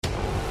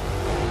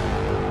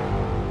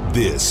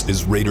This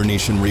is Raider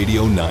Nation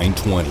Radio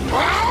 920.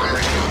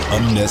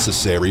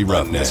 Unnecessary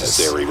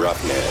roughness.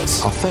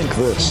 I think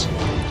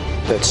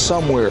that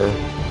somewhere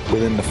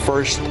within the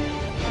first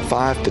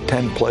 5 to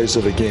 10 plays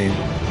of the game,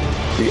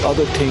 the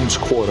other team's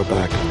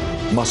quarterback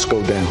must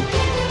go down.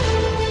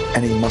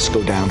 And he must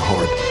go down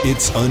hard.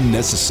 It's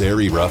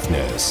Unnecessary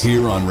Roughness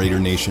here on Raider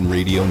Nation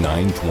Radio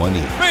 920.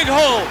 Big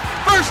hole,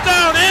 first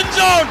down, end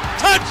zone,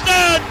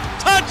 touchdown,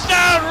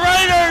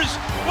 Raiders!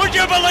 Would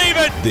you believe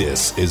it?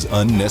 This is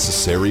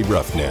Unnecessary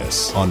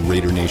Roughness on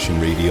Raider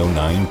Nation Radio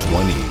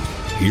 920.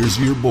 Here's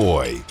your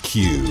boy,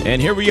 Q. And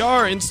here we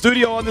are in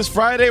studio on this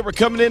Friday. We're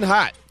coming in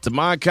hot.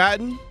 Damon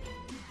Cotton,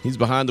 he's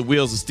behind the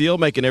wheels of steel,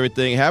 making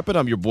everything happen.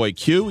 I'm your boy,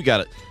 Q. We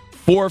got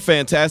 4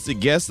 fantastic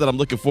guests that I'm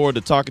looking forward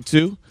to talking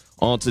to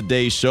on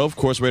today's show. Of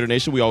course, Raider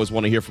Nation, we always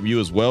want to hear from you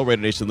as well.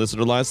 Raider Nation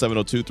listener line,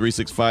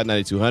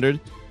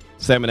 702-365-9200.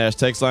 Salmon Ash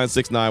text line,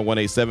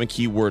 69187,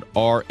 keyword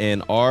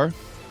RNR.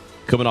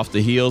 Coming off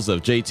the heels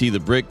of JT the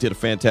Brick, did a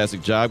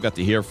fantastic job. Got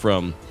to hear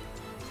from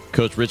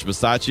Coach Rich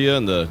Bisaccia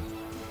in the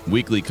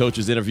weekly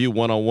coaches interview,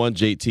 one-on-one,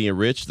 JT and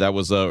Rich. That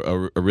was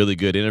a really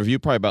good interview,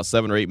 probably about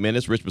 7 or 8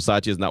 minutes. Rich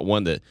Bisaccia is not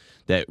one that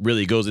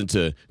really goes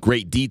into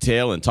great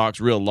detail and talks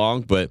real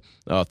long, but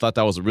I thought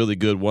that was a really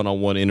good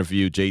one-on-one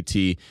interview,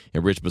 JT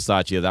and Rich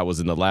Bisaccia. That was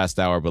in the last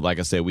hour, but like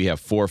I said, we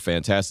have 4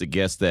 fantastic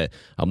guests that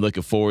I'm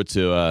looking forward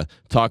to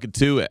talking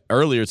to.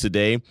 Earlier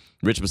today,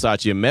 Rich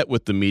Bisaccia met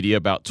with the media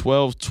about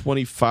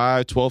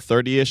 12:25,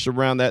 12:30-ish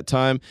around that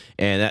time,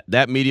 and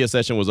that media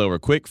session was over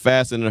quick,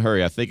 fast, and in a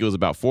hurry. I think it was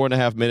about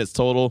 4.5 minutes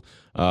total.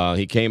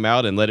 He came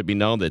out and let it be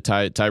known that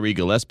Tyree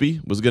Gillespie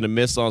was going to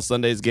miss on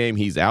Sunday's game.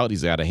 He's out.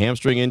 He's got a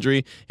hamstring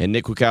injury. And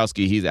Nick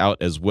Kwiatkowski, he's out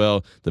as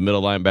well. The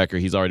middle linebacker,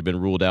 he's already been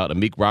ruled out.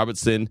 Amik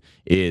Robertson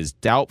is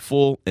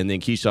doubtful, and then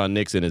Keyshawn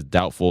Nixon is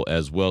doubtful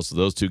as well. So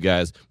those 2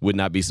 guys, would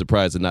not be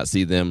surprised to not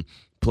see them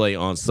play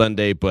on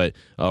Sunday, but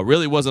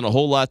really wasn't a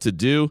whole lot to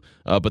do.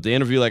 But the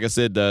interview, like I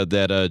said, that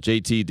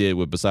JT did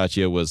with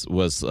Bisaccia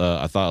was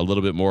I thought a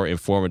little bit more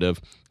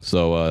informative.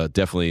 So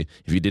definitely,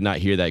 if you did not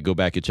hear that, go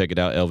back and check it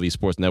out,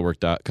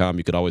 lvsportsnetwork.com.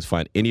 You could always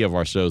find any of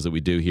our shows that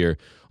we do here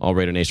on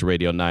Raider Nation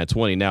Radio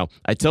 920. Now,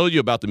 I told you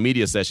about the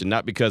media session,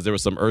 not because there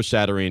was some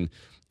earth-shattering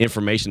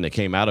information that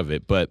came out of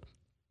it, but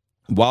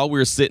while we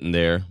were sitting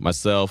there,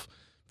 myself,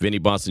 Vinny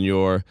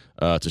Bonsignore,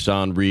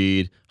 Tashawn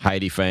Reed,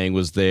 Heidi Fang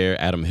was there,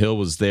 Adam Hill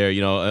was there,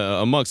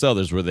 amongst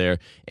others were there.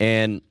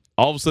 And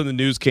all of a sudden the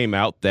news came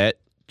out that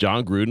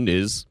Jon Gruden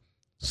is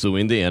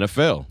suing the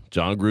NFL.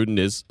 Jon Gruden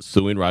is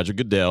suing Roger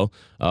Goodell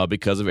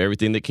because of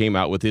everything that came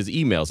out with his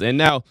emails. And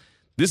now,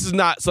 this is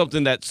not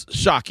something that's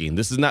shocking.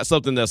 This is not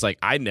something that's like,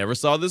 I never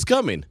saw this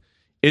coming.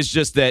 It's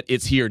just that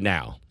it's here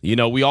now.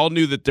 We all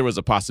knew that there was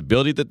a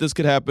possibility that this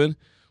could happen.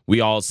 We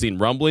all seen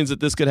rumblings that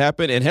this could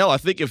happen. And hell, I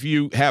think if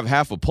you have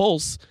half a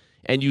pulse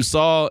and you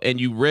saw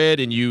and you read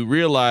and you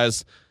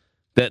realize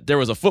that there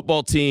was a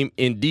football team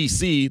in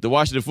D.C., the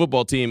Washington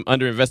football team,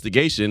 under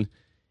investigation,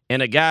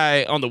 and a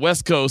guy on the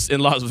West Coast in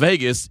Las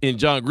Vegas, in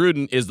Jon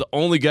Gruden, is the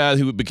only guy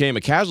who became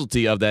a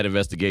casualty of that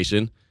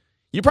investigation,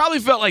 you probably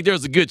felt like there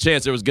was a good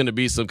chance there was going to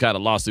be some kind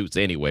of lawsuits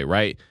anyway,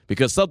 right?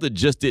 Because something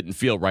just didn't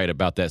feel right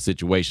about that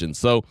situation.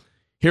 So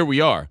here we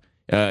are.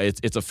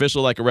 It's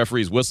official like a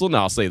referee's whistle.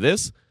 Now, I'll say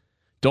this.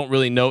 Don't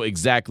really know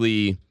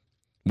exactly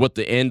what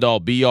the end-all,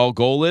 be-all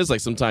goal is. Like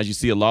sometimes you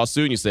see a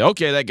lawsuit and you say,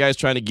 okay, that guy's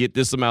trying to get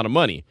this amount of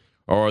money,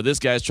 or this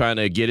guy's trying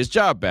to get his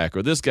job back,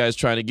 or this guy's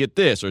trying to get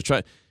this, or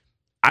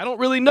I don't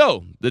really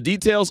know. The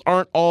details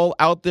aren't all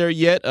out there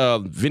yet.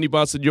 Vinny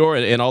Bonsignore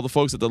and all the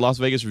folks at the Las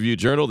Vegas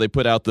Review-Journal, they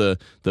put out the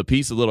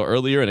piece a little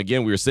earlier. And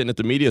again, we were sitting at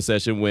the media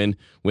session when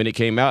it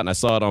came out, and I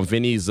saw it on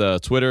Vinny's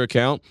Twitter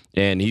account,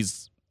 and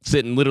he's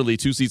sitting literally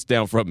 2 seats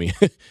down from me.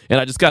 And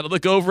I just got to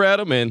look over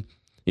at him and,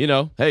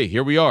 hey,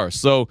 here we are.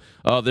 So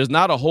there's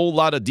not a whole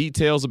lot of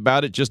details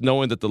about it, just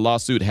knowing that the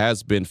lawsuit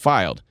has been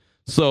filed.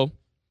 So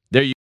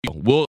there you go.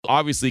 We'll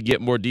obviously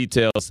get more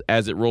details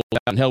as it rolls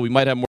out. And hell, we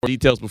might have more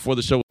details before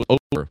the show is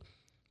over.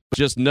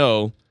 Just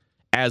know,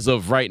 as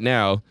of right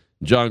now,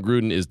 Jon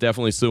Gruden is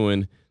definitely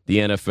suing the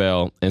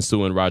NFL and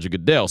suing Roger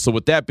Goodell. So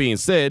with that being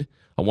said,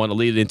 I want to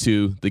lead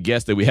into the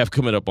guest that we have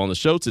coming up on the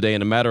show today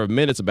in a matter of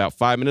minutes, about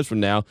 5 minutes from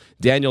now,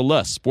 Daniel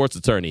Lust, sports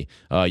attorney.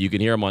 You can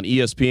hear him on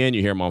ESPN.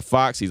 You hear him on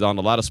Fox. He's on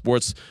a lot of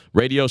sports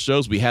radio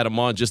shows. We had him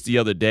on just the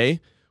other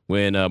day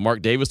when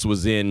Mark Davis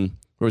was in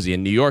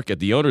New York at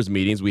the owners'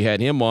 meetings. We had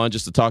him on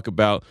just to talk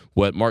about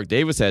what Mark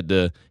Davis had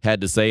to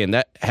say, and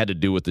that had to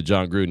do with the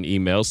Jon Gruden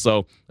emails.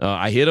 So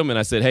I hit him and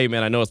I said, hey,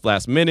 man, I know it's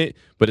last minute,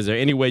 but is there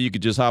any way you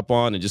could just hop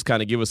on and just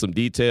kind of give us some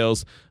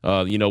details,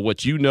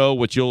 what you're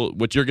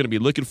going to be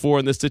looking for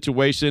in this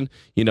situation,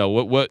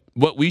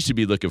 what we should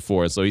be looking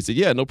for. And so he said,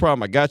 yeah, no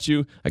problem. I got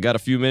you. I got a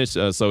few minutes.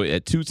 So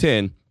at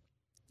 2:10,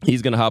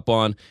 he's going to hop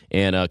on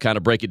and kind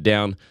of break it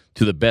down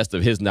to the best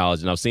of his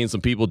knowledge. And I've seen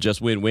some people, Just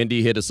Win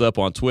Wendy, hit us up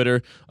on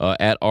Twitter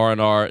at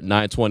RNR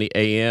 920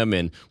 AM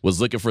and was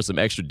looking for some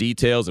extra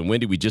details. And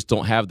Wendy, we just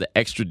don't have the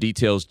extra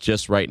details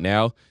just right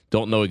now.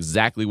 Don't know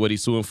exactly what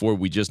he's suing for.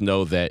 We just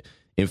know that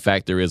in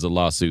fact there is a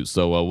lawsuit.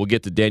 So we'll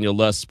get to Daniel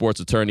Lust, sports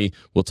attorney.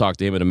 We'll talk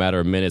to him in a matter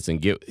of minutes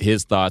and get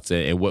his thoughts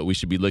and what we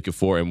should be looking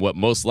for and what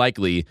most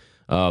likely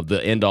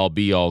the end-all,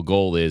 be-all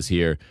goal is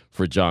here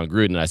for Jon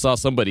Gruden. I saw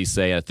somebody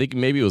say, I think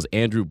maybe it was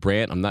Andrew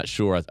Brandt, I'm not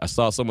sure. I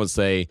saw someone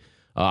say,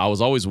 I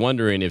was always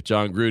wondering if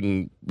Jon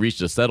Gruden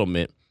reached a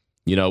settlement,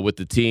 with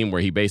the team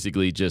where he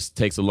basically just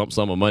takes a lump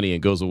sum of money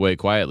and goes away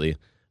quietly.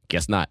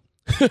 Guess not.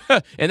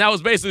 And that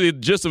was basically the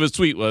gist of his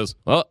tweet was,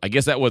 well, I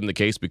guess that wasn't the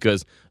case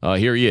because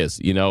here he is,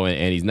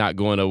 and he's not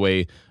going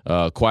away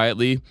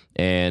quietly.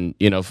 And,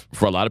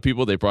 for a lot of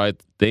people, they probably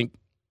think,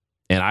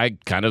 and I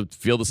kind of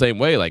feel the same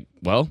way, like,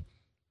 well,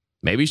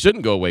 maybe he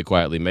shouldn't go away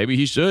quietly. Maybe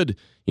he should,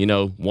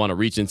 want to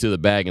reach into the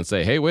bag and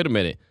say, hey, wait a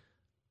minute.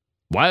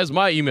 Why is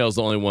my emails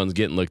the only ones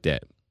getting looked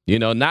at?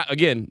 Not,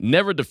 again,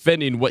 never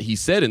defending what he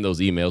said in those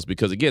emails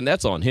because, again,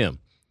 that's on him.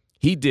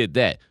 He did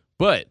that.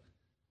 But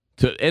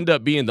to end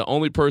up being the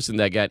only person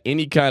that got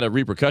any kind of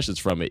repercussions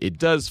from it, it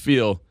does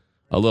feel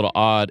a little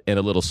odd and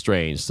a little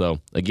strange. So,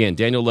 again,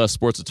 Daniel Lust,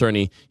 sports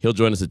attorney, he'll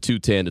join us at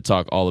 2:10 to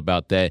talk all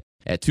about that.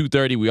 At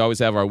 2:30, we always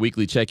have our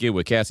weekly check-in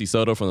with Cassie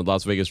Soto from the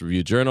Las Vegas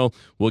Review-Journal.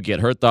 We'll get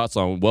her thoughts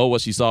on,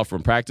 what she saw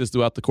from practice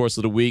throughout the course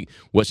of the week,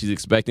 what she's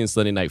expecting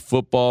Sunday Night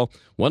Football.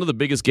 One of the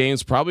biggest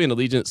games probably in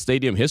Allegiant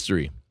Stadium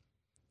history.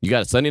 You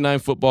got a Sunday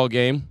night football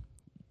game.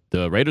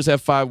 The Raiders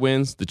have 5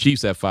 wins. The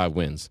Chiefs have 5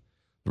 wins.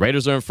 The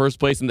Raiders are in first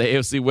place in the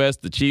AFC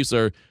West. The Chiefs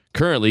are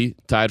currently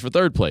tied for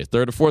third place,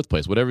 third or fourth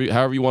place,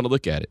 however you want to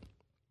look at it.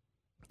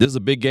 This is a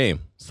big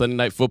game, Sunday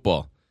Night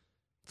Football.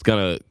 It's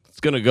gonna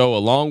go a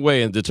long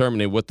way in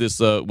determining what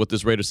this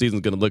Raiders season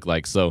is gonna look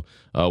like. So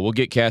we'll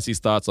get Cassie's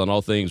thoughts on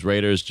all things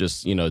Raiders,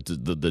 just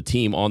the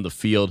team on the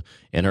field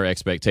and her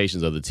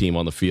expectations of the team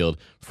on the field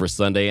for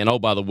Sunday.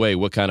 And by the way,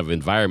 what kind of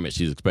environment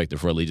she's expecting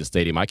for Allegiant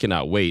Stadium. I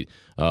cannot wait.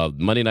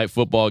 Monday Night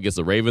Football against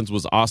the Ravens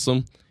was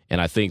awesome.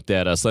 And I think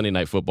that Sunday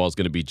Night Football is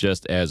going to be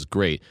just as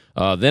great.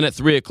 Then at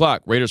 3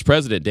 o'clock, Raiders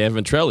president Dan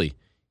Ventrelle,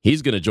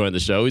 he's going to join the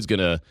show. He's going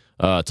to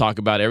talk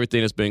about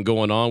everything that's been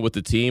going on with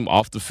the team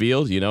off the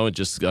field, and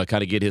just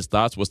kind of get his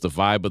thoughts. What's the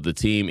vibe of the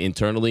team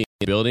internally in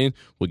the building?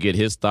 We'll get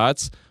his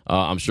thoughts.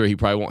 I'm sure he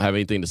probably won't have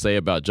anything to say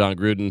about Jon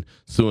Gruden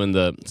suing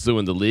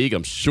the league.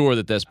 I'm sure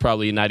that's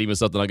probably not even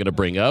something I'm going to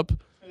bring up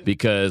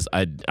because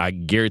I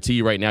guarantee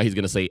you right now he's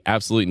going to say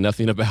absolutely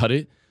nothing about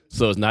it.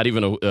 So it's not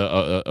even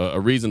a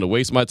reason to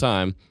waste my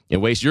time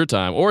and waste your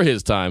time or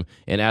his time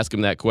and ask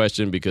him that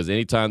question because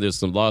anytime there's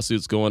some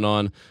lawsuits going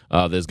on,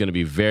 there's going to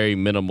be very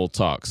minimal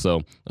talk.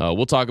 So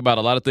we'll talk about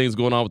a lot of things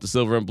going on with the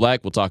Silver and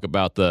Black. We'll talk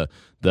about the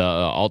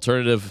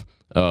alternative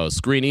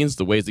screenings,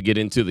 the ways to get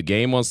into the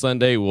game on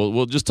Sunday.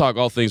 We'll just talk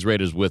all things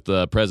Raiders with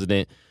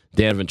President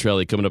Dan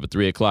Ventrelle coming up at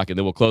 3 o'clock. And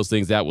then we'll close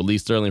things out with Lee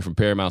Sterling from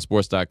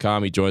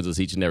ParamountSports.com. He joins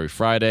us each and every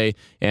Friday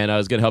and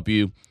is going to help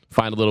you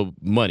find a little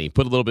money,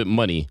 put a little bit of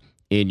money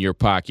in your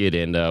pocket,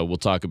 and we'll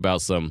talk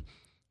about some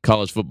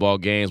college football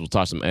games. We'll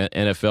talk some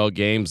NFL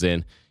games,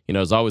 and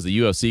there's always a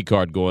UFC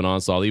card going on,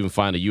 so I'll even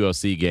find a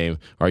UFC game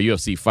or a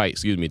UFC fight,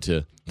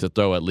 to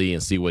throw at Lee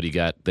and see what he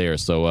got there.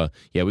 So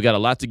we got a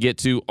lot to get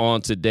to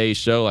on today's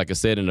show. Like I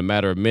said, in a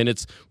matter of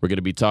minutes, we're going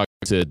to be talking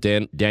to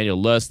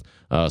Daniel Lust,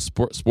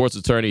 sports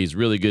attorney. He's a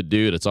really good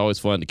dude. It's always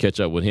fun to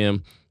catch up with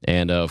him.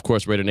 And, of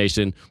course, Raider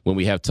Nation, when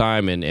we have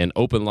time and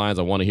open lines,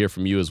 I want to hear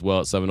from you as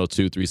well at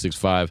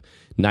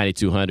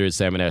 702-365-9200.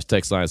 Salmon Ash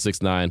text line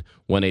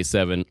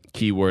 69187,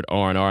 keyword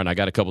R&R. And I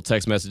got a couple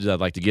text messages I'd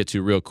like to get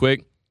to real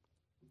quick.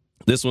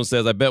 This one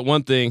says, I bet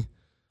one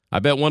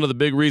of the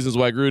big reasons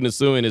why Gruden is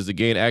suing is to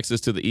gain access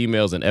to the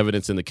emails and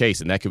evidence in the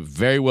case. And that could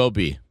very well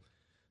be.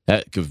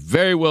 That could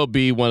very well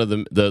be one of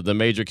the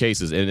major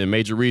cases and the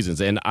major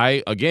reasons. And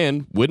I,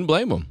 again, wouldn't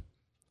blame him.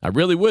 I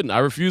really wouldn't. I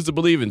refuse to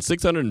believe in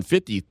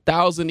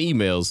 650,000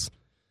 emails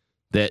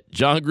that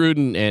Jon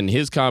Gruden and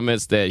his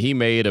comments that he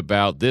made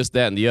about this,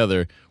 that, and the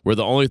other were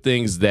the only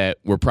things that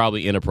were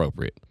probably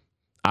inappropriate.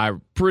 I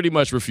pretty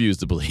much refuse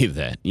to believe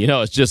that.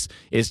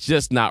 It's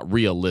just not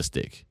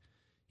realistic.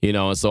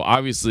 And so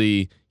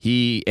obviously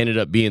he ended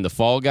up being the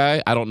fall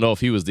guy. I don't know if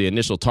he was the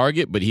initial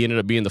target, but he ended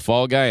up being the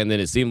fall guy. And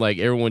then it seemed like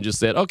everyone just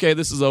said, okay,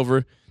 this is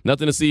over.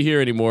 Nothing to see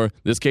here anymore.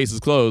 This case is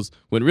closed.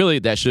 When really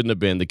that shouldn't have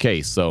been the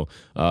case. So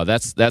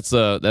that's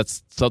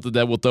something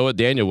that we'll throw at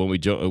Daniel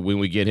when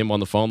we get him on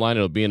the phone line.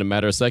 It'll be in a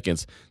matter of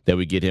seconds that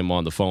we get him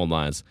on the phone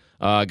lines.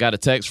 Got a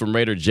text from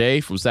Raider Jay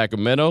from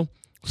Sacramento.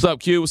 What's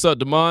up, Q? What's up,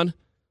 Damon?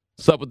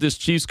 What's up with this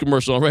Chiefs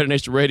commercial on Raider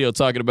Nation Radio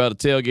talking about a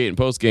tailgate and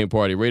post-game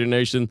party? Raider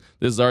Nation,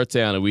 this is our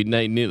town, and we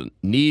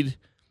need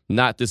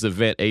not this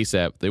event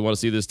ASAP. They want to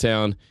see this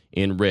town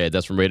in red.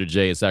 That's from Raider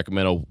J in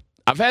Sacramento.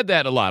 I've had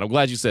that a lot. I'm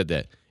glad you said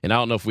that. And I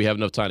don't know if we have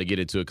enough time to get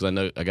into it because I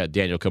know I got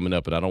Daniel coming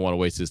up, and I don't want to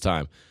waste his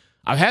time.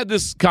 I've had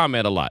this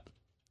comment a lot.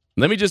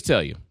 Let me just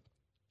tell you.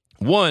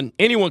 One,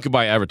 anyone could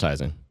buy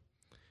advertising.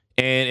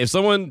 And if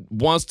someone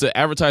wants to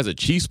advertise a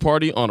Chiefs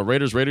party on a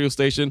Raiders radio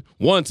station,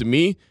 one, to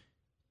me,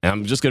 and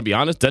I'm just going to be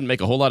honest, doesn't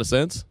make a whole lot of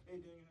sense.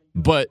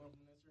 But,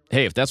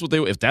 hey, if that's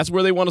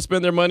where they want to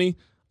spend their money,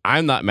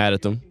 I'm not mad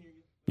at them.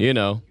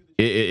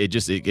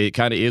 It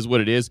kind of is what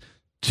it is.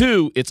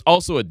 2, it's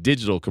also a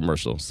digital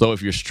commercial. So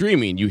if you're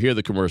streaming, you hear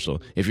the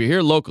commercial. If you're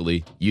here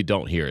locally, you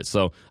don't hear it.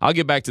 So I'll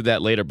get back to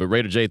that later. But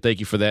Raider J, thank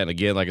you for that. And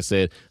again, like I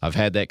said, I've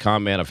had that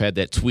comment, I've had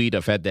that tweet,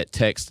 I've had that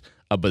text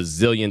a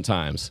bazillion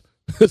times.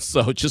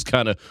 So just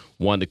kind of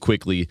wanted to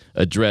quickly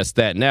address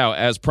that. Now,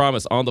 as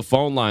promised, on the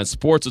phone line,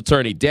 sports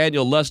attorney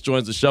Daniel Lush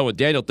joins the show. And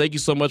Daniel, thank you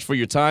so much for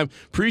your time.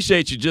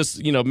 Appreciate you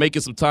just,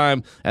 making some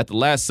time at the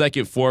last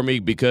second for me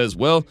because,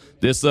 well,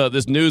 this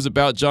news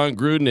about Jon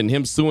Gruden and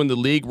him suing the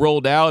league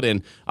rolled out,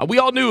 and we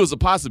all knew it was a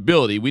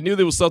possibility. We knew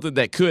there was something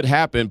that could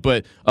happen,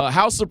 but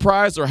how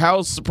surprised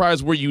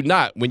were you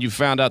not when you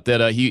found out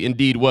that he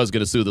indeed was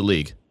going to sue the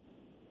league?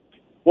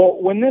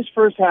 Well, when this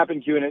first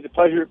happened, Q, and it's a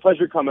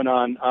pleasure coming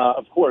on.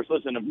 Of course,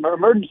 listen,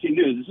 emergency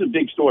news. This is a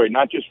big story,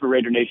 not just for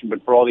Raider Nation,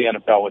 but for all the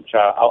NFL, which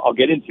I'll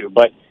get into.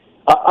 But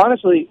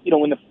honestly,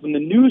 when the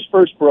news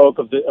first broke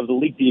of the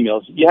leaked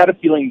emails, you had a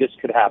feeling this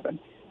could happen.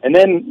 And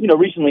then,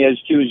 recently, as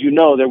you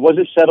know, there was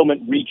a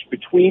settlement reached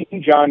between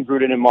Jon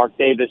Gruden and Mark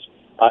Davis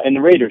and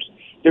the Raiders.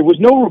 There was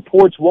no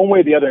reports one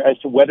way or the other as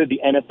to whether the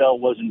NFL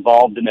was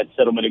involved in that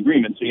settlement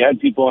agreement. So you had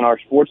people in our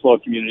sports law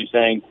community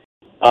saying,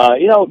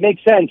 it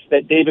makes sense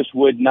that Davis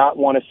would not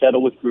want to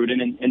settle with Gruden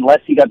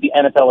unless he got the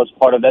NFL as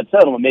part of that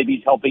settlement. Maybe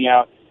he's helping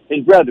out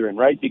his brethren,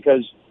 right?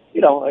 Because,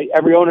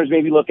 every owner is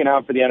maybe looking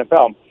out for the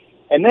NFL.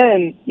 And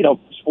then,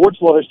 sports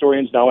law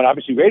historians know, and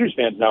obviously Raiders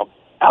fans know,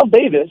 Al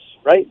Davis,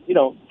 right,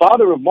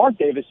 father of Mark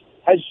Davis,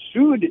 has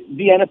sued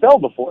the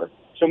NFL before.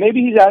 So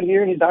maybe he's out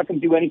here and he's not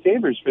going to do any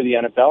favors for the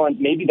NFL, and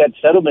maybe that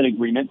settlement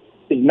agreement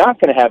is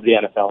not going to have the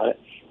NFL in it.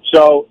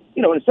 So,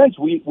 in a sense,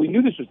 we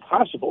knew this was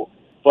possible.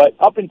 But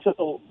up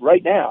until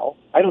right now,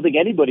 I don't think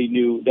anybody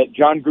knew that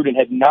Jon Gruden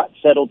had not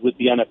settled with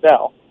the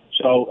NFL.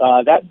 So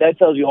that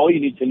tells you all you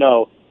need to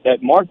know,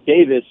 that Mark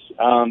Davis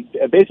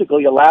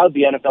basically allowed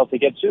the NFL to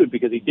get sued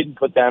because he didn't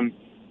put them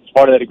as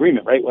part of that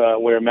agreement, right?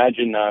 Where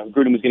imagine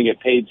Gruden was going to get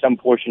paid some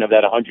portion of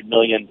that $100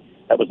 million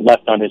that was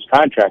left on his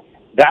contract.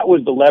 That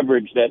was the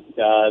leverage that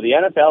the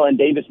NFL and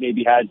Davis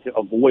maybe had to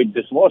avoid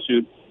this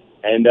lawsuit.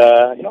 And,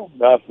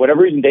 for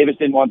whatever reason, Davis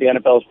didn't want the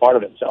NFL as part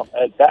of it. So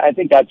I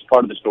think that's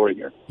part of the story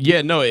here.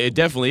 Yeah, no, it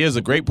definitely is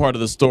a great part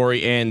of the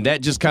story. And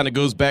that just kind of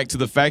goes back to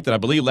the fact that I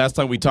believe last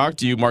time we talked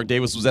to you, Mark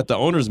Davis was at the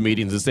owners'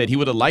 meetings and said he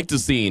would have liked to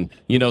seen,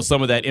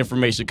 some of that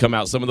information come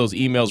out, some of those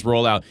emails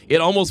roll out. It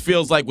almost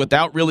feels like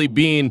without really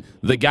being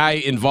the guy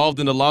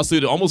involved in the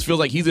lawsuit, it almost feels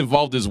like he's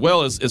involved as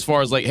well as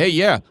far as like, hey,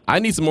 yeah, I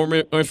need some more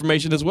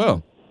information as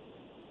well.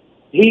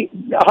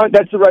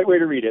 That's the right way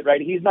to read it,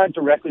 right? He's not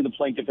directly the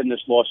plaintiff in this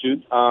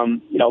lawsuit,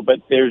 but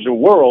there's a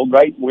world,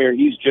 right, where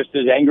he's just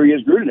as angry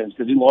as Gruden is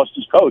because he lost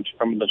his coach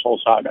from this whole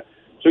saga.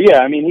 So, yeah,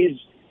 I mean,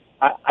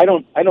 I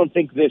don't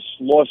think this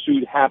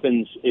lawsuit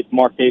happens if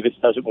Mark Davis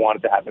doesn't want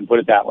it to happen, put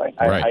it that way.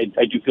 Right.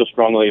 I do feel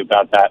strongly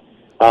about that.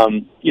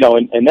 And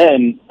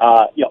then,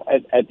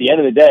 at the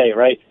end of the day,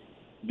 right,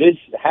 this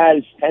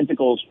has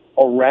tentacles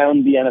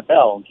around the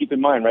NFL. And keep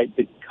in mind, right,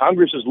 the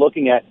Congress is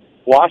looking at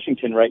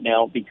Washington right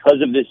now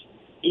because of this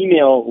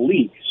email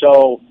leak.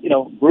 So,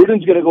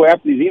 Gruden's going to go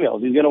after these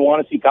emails. He's going to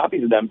want to see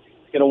copies of them.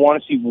 He's going to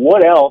want to see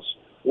what else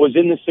was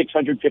in the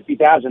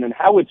 $650,000 and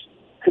how it's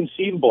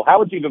conceivable,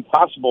 how it's even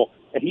possible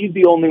that he's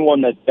the only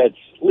one that's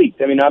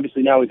leaked. I mean,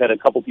 obviously now we've had a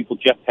couple people,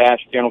 Jeff Pash,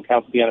 general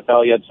counsel of the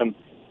NFL, he had some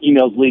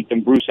emails leaked,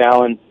 and Bruce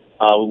Allen,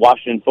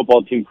 Washington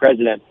football team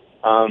president.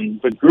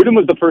 But Gruden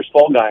was the first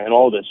fall guy in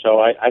all of this. So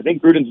I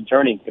think Gruden's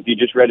attorney, if you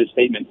just read his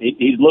statement,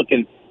 he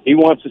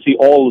wants to see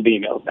all of the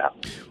emails now.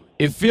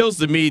 It feels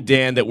to me,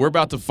 Dan, that we're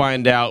about to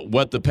find out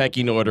what the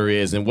pecking order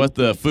is and what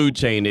the food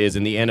chain is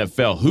in the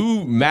NFL.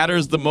 Who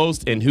matters the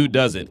most and who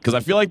doesn't? Because I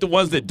feel like the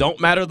ones that don't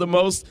matter the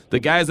most, the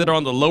guys that are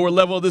on the lower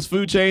level of this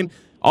food chain,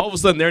 all of a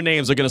sudden their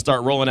names are going to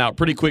start rolling out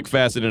pretty quick,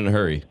 fast, and in a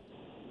hurry.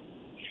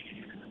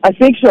 I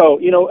think so,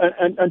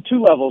 on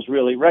two levels,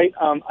 really, right?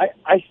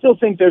 I still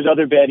think there's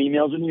other bad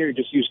emails in here.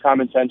 Just use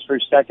common sense for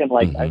a second.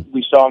 Like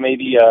we saw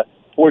maybe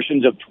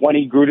portions of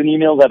 20 Gruden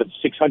emails out of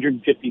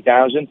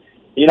 650,000.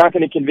 You're not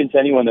going to convince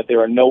anyone that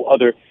there are no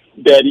other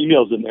bad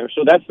emails in there.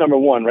 So that's number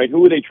one, right?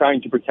 Who are they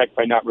trying to protect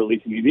by not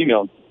releasing these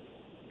emails?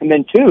 And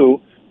then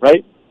two,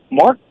 right,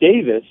 Mark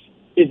Davis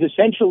is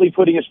essentially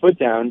putting his foot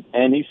down,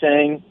 and he's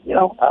saying,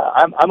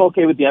 I'm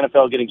okay with the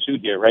NFL getting sued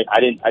here, right? I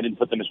didn't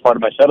put them as part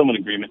of my settlement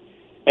agreement.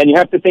 And you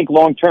have to think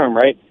long term,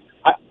 right?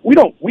 We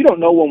don't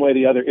know one way or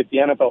the other if the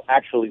NFL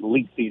actually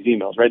leaked these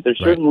emails, right? There's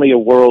certainly a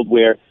world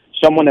where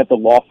someone at the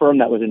law firm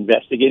that was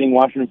investigating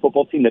Washington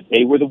football team, that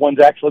they were the ones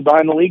actually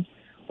behind the leak.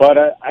 But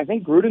I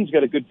think Gruden's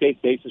got a good faith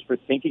basis for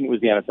thinking it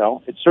was the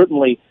NFL. It's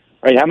certainly,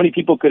 right, how many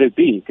people could it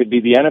be? It could be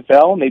the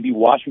NFL, maybe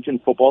Washington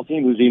football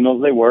team, whose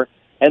emails they were,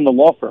 and the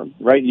law firm,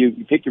 right?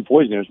 You pick your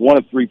poison. There's one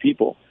of three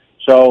people.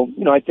 So,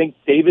 I think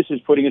Davis is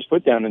putting his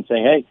foot down and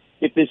saying, hey,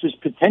 if this is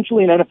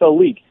potentially an NFL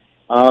leak,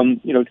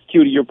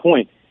 Q, to your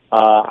point,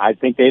 I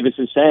think Davis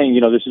is saying,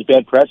 this is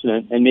bad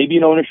precedent, and maybe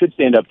an owner should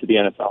stand up to the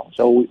NFL.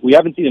 So we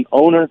haven't seen an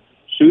owner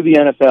sue the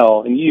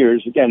NFL in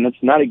years. Again,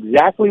 that's not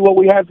exactly what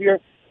we have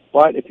here,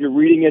 But if you're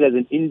reading it as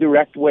an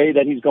indirect way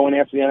that he's going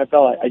after the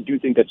NFL, I do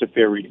think that's a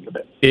fair reading of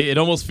it. It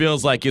almost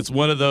feels like it's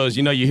one of those,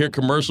 you hear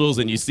commercials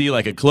and you see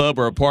like a club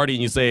or a party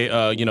and you say,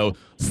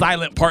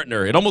 silent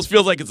partner. It almost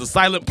feels like it's a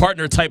silent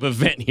partner type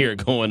event here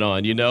going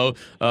on,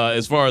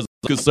 as far as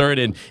I'm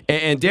concerned.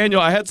 And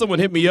Daniel, I had someone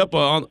hit me up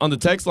on the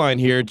text line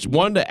here.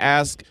 Wanted to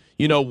ask,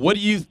 what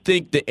do you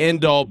think the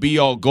end-all,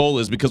 be-all goal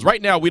is? Because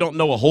right now we don't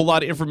know a whole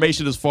lot of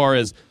information as far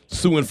as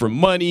suing for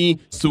money,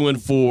 suing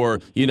for,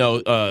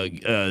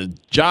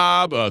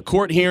 job,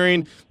 court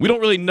hearing. We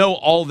don't really know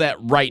all that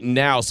right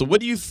now. So what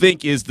do you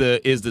think is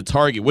the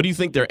target? What do you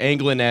think they're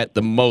angling at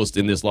the most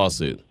in this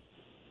lawsuit?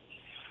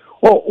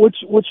 Well,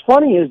 what's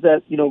funny is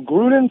that,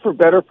 Gruden, for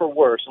better for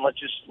worse, and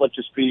let's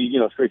just be,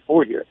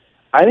 straightforward here.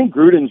 I think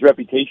Gruden's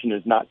reputation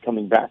is not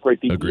coming back,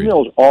 right? The Agreed.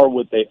 emails are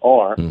what they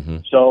are. Mm-hmm.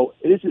 So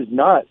this is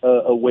not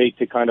a way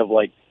to kind of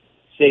like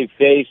save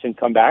face and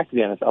come back to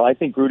the NFL. I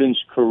think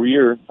Gruden's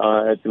career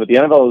with the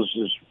NFL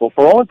is, well,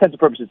 for all intents and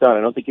purposes, done.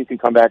 I don't think you can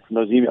come back from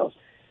those emails.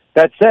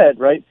 That said,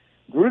 right,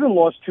 Gruden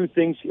lost two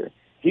things here.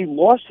 He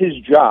lost his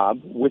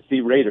job with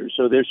the Raiders.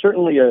 So there's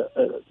certainly it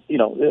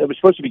was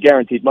supposed to be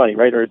guaranteed money,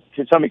 right? Or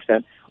to some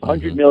extent,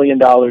 $100 million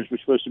was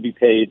supposed to be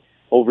paid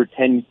over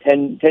 10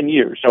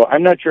 years. So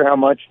I'm not sure how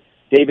much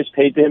Davis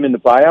paid to him in the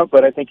buyout,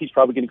 but I think he's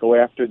probably going to go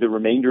after the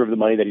remainder of the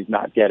money that he's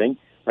not getting,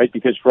 right?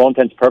 Because for all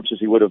intents and purposes,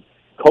 he would have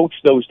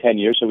coached those 10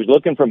 years, so he's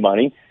looking for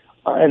money.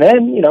 And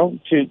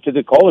then, to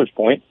the caller's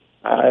point,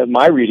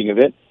 my reading of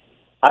it,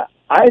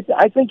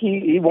 I think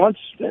he wants,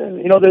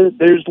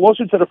 there's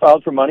lawsuits that are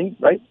filed for money,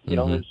 right?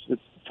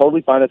 It's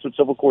totally fine. That's what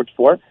civil court's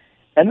for.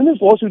 And then there's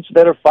lawsuits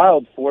that are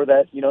filed for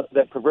that,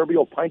 that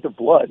proverbial pint of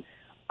blood.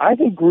 I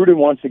think Gruden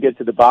wants to get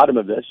to the bottom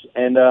of this,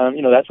 and,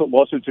 that's what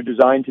lawsuits are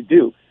designed to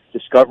do.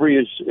 Discovery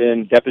is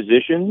in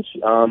depositions,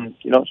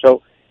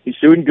 so he's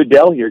suing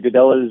Goodell here.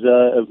 Goodell is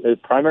a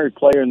primary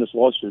player in this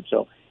lawsuit,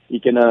 so you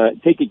can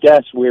take a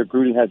guess where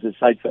Gruden has his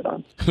sights set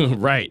on.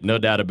 Right, no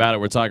doubt about it.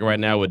 We're talking right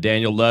now with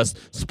Daniel Lust,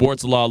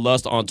 Sports Law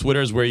Lust on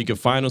Twitter is where you can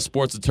find him,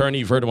 sports attorney.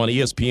 You've heard him on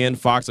ESPN,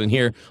 Fox, and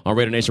here on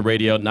Raider Nation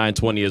Radio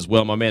 920 as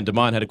well. My man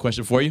Damon had a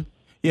question for you.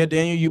 Yeah,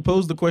 Daniel, you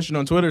posed the question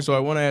on Twitter, so I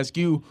want to ask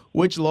you,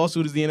 which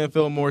lawsuit is the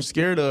NFL more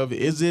scared of?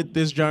 Is it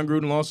this John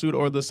Gruden lawsuit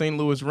or the St.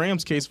 Louis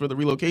Rams case for the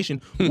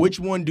relocation? Which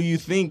one do you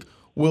think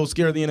will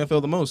scare the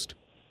NFL the most?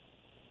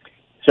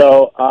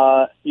 So,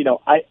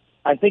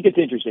 I think it's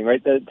interesting,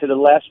 right? To the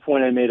last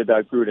point I made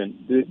about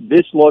Gruden,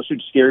 this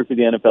lawsuit's scary for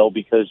the NFL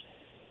because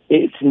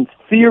it's in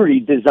theory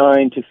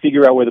designed to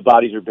figure out where the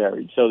bodies are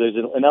buried. So there's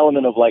an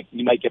element of like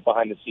you might get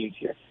behind the scenes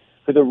here.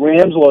 For the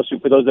Rams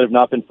lawsuit, for those that have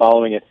not been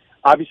following it,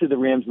 obviously the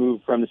Rams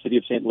moved from the city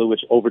of St.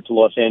 Louis over to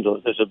Los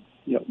Angeles. There's a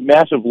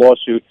massive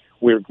lawsuit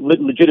where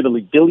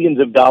legitimately billions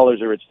of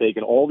dollars are at stake,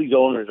 and all these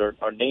owners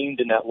are named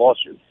in that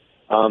lawsuit.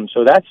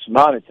 So that's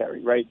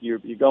monetary, right? You're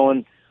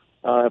going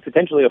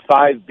potentially a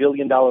 $5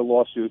 billion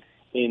lawsuit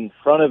in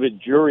front of a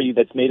jury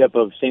that's made up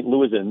of St.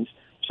 Louisans.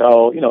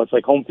 So, it's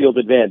like home field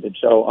advantage.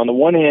 So on the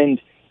one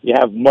hand, you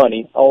have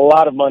money, a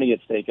lot of money at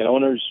stake, and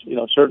owners,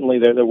 certainly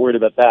they're worried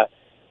about that.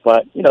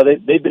 But,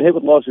 they've been hit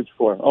with lawsuits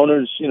before.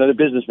 Owners, they're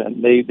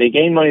businessmen. They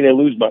gain money, they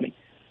lose money.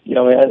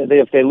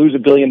 If they lose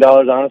 $1 billion,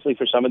 honestly,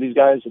 for some of these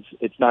guys,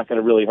 it's not going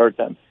to really hurt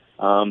them.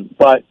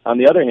 But on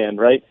the other hand,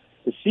 right,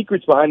 the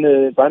secrets behind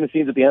the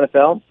scenes of the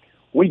NFL,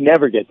 we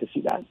never get to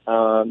see that.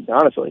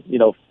 Honestly,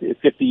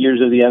 50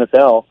 years of the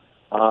NFL,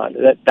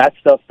 that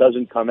stuff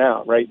doesn't come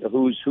out, right?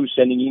 Who's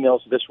sending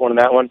emails to this one and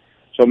that one.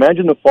 So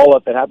imagine the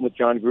fallout that happened with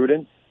John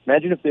Gruden.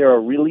 Imagine if there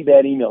are really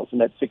bad emails in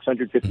that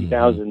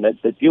 650,000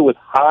 that deal with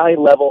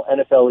high-level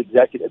NFL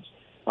executives.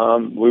 We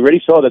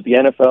already saw that the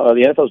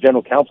NFL's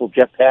general counsel,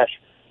 Jeff Pash,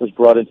 was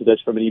brought into this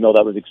from an email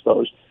that was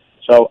exposed.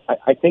 So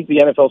I think the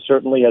NFL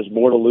certainly has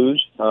more to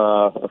lose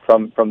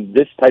from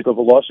this type of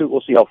a lawsuit.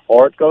 We'll see how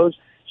far it goes.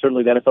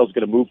 Certainly the NFL is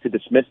going to move to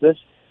dismiss this.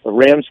 The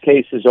Rams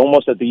case is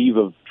almost at the eve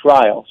of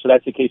trial, so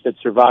that's a case that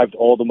survived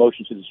all the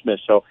motions to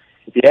dismiss. So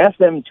if you ask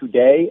them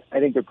today,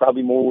 I think they're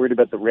probably more worried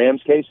about the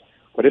Rams case.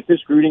 But if this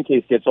Gruden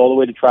case gets all the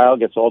way to trial,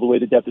 gets all the way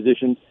to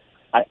depositions,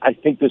 I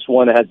think this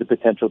one has the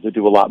potential to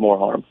do a lot more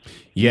harm.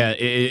 Yeah,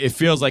 it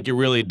feels like it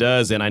really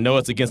does. And I know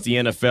it's against the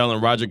NFL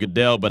and Roger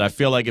Goodell, but I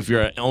feel like if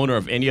you're an owner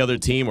of any other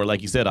team or,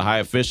 like you said, a high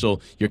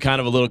official, you're kind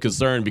of a little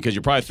concerned because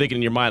you're probably thinking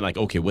in your mind, like,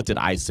 okay, what did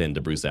I send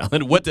to Bruce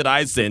Allen? What did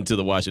I send to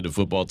the Washington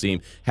football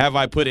team? Have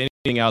I put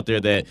anything out there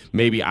that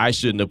maybe I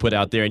shouldn't have put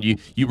out there? And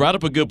you brought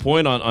up a good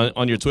point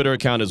on your Twitter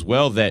account as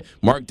well, that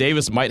Mark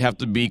Davis might have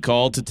to be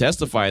called to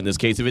testify in this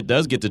case if it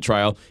does get to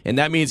trial, and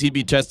that means he'd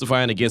be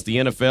testifying against the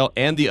NFL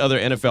and the other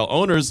NFL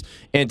owners.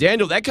 And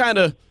Daniel,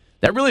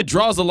 that really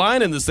draws a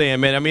line in the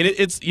sand, man. I mean,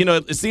 it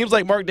seems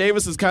like Mark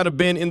Davis has kind of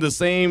been in the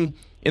same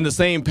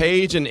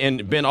page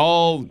and been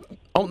all,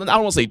 I don't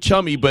want to say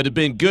chummy, but have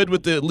been good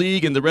with the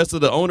league and the rest of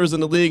the owners in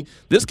the league.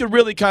 This could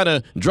really kind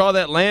of draw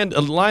that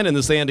line in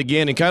the sand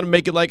again and kind of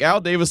make it like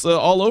Al Davis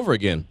all over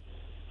again.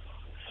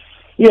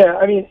 Yeah,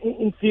 I mean,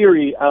 in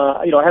theory,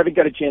 I haven't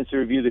got a chance to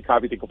review the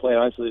copy of the complaint.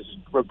 Honestly, this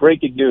is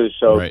breaking news,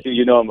 so right.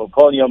 I'm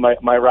calling you on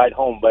my ride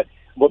home. But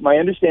what my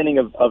understanding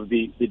of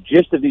the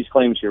gist of these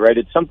claims here, right?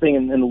 It's something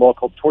in the law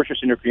called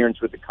tortious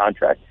interference with the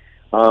contract.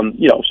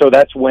 So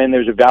that's when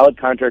there's a valid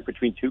contract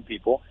between two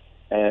people,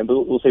 and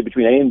we'll say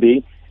between A and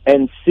B,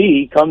 and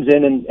C comes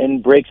in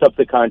and breaks up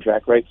the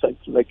contract, right? So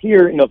like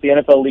here, if the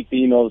NFL leaked the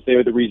emails, they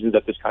are the reasons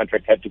that this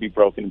contract had to be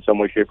broken in some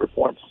way, shape, or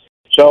form.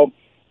 So,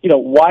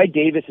 why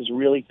Davis is a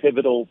really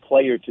pivotal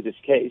player to this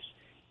case.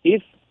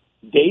 If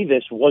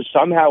Davis was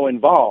somehow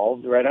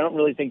involved, right, I don't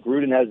really think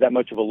Gruden has that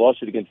much of a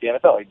lawsuit against the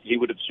NFL. He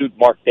would have sued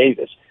Mark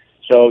Davis.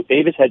 So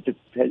Davis had to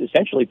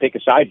essentially pick a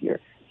side here.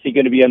 Is he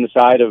going to be on the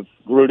side of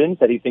Gruden,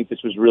 that he thinks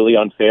this was really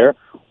unfair?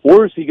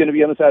 Or is he going to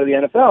be on the side of the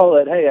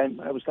NFL that, hey,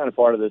 I was kind of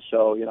part of this,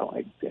 so,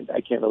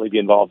 I can't really be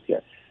involved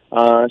here.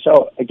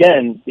 So,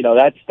 again,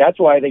 that's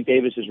why I think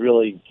Davis is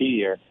really key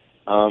here.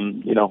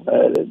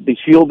 The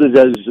field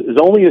is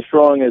only as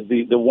strong as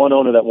the one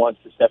owner that wants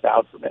to step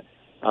out from it.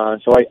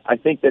 So I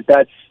think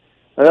that's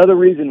another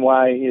reason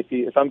why,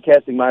 if I'm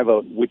casting my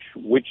vote, which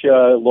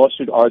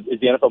lawsuit is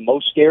the NFL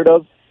most scared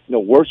of?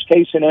 Worst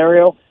case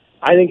scenario,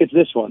 I think it's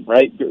this one,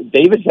 right?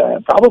 Davis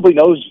probably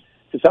knows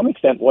to some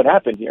extent what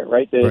happened here,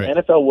 right? The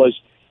NFL was,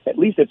 at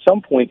least at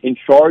some point, in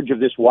charge of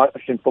this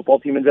Washington football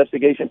team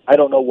investigation. I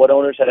don't know what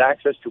owners had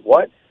access to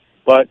what,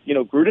 but,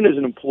 Gruden is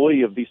an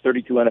employee of these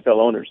 32 NFL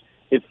owners.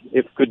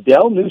 If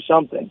Goodell knew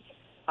something,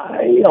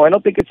 I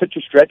don't think it's such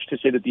a stretch to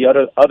say that the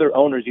other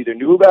owners either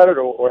knew about it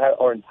or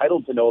are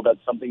entitled to know about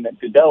something that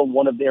Goodell,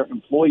 one of their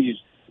employees,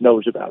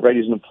 knows about, right?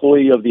 He's an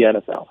employee of the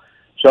NFL.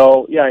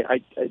 So,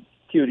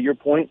 Q, to your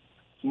point,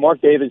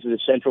 Mark Davis is a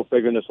central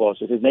figure in this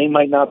lawsuit. His name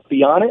might not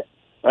be on it,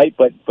 right?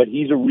 But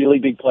he's a really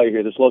big player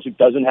here. This lawsuit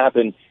doesn't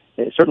happen,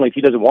 certainly if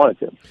he doesn't want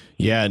it to.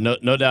 Yeah,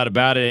 no doubt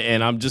about it.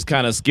 And I'm just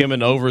kind of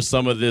skimming over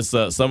some of this,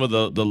 some of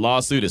the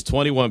lawsuit. It's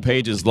 21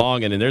 pages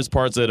long, and then there's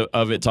parts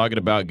of it talking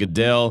about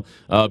Goodell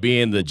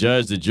being the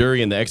judge, the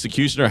jury, and the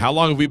executioner. How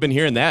long have we been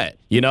hearing that?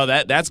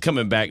 That's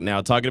coming back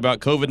now, talking about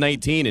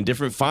COVID-19 and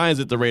different fines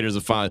that the Raiders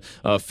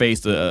have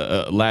faced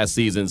last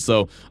season.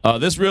 So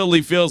this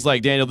really feels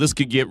like, Daniel, this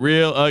could get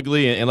real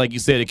ugly. And like you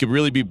said, it could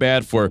really be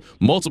bad for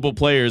multiple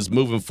players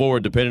moving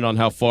forward, depending on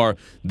how far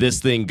this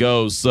thing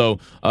goes. So,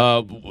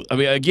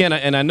 again,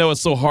 and I know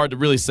it's so hard to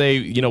really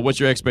say, what's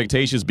your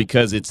expectations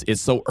because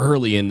it's so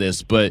early in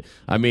this. But,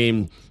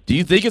 do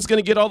you think it's going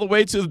to get all the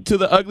way to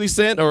the ugly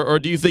scent, or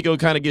do you think it'll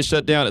kind of get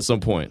shut down at some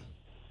point?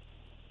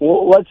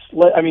 Well,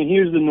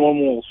 here's the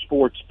normal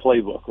sports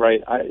playbook,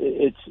 right?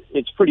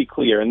 It's pretty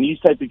clear. In these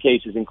type of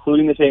cases,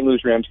 including the St.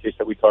 Louis Rams case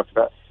that we talked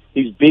about,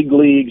 these big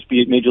leagues,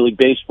 be it Major League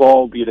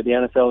Baseball, be it the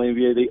NFL, the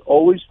NBA, they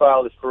always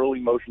file this early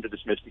motion to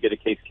dismiss to get a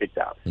case kicked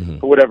out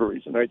for whatever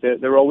reason, right?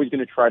 They're always going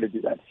to try to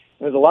do that. And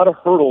there's a lot of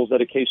hurdles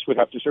that a case would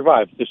have to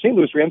survive. The St.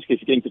 Louis Rams case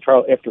is getting to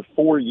trial after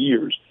 4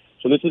 years.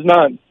 So this is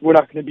we're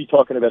not going to be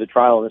talking about a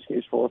trial in this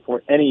case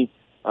for any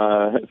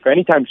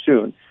time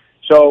soon.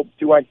 So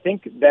do I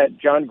think that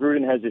John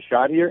Gruden has a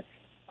shot here?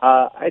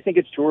 I think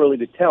it's too early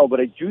to tell, but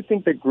I do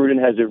think that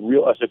Gruden has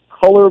a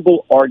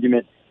colorable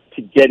argument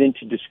to get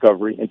into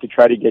discovery and to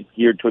try to get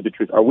geared toward the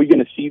truth. Are we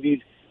going to see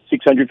these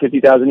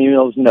 650,000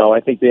 emails? No, I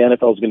think the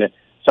NFL is going to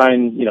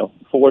sign,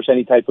 force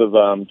any type of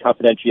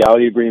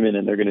confidentiality agreement,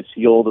 and they're going to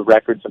seal the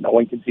records so no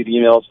one can see the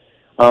emails.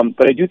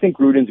 But I do think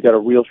Gruden's got a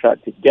real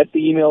shot to get the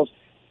emails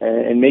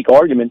and make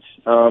arguments,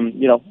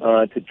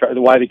 to try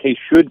why the case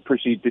should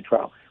proceed to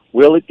trial.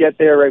 Will it get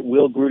there, right?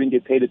 Will Gruden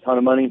get paid a ton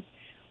of money?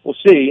 We'll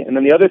see. And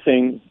then the other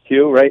thing,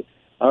 too, right,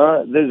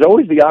 there's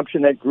always the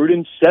option that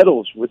Gruden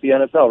settles with the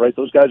NFL, right?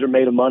 Those guys are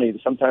made of money.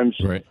 Sometimes,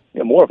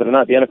 more often than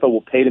not, the NFL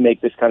will pay to make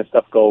this kind of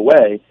stuff go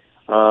away.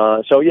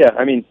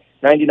 99%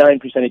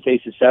 of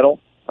cases settle,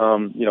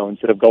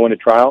 instead of going to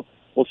trial.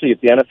 We'll see.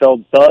 If the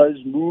NFL does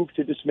move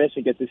to dismiss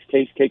and get this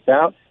case kicked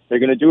out, they're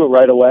going to do it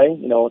right away,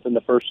 within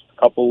the first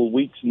couple of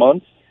weeks,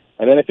 months.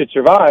 And then if it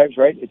survives,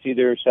 right, it's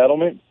either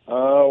settlement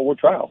or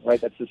trial,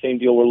 right? That's the same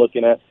deal we're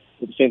looking at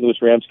with the St. Louis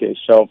Rams case.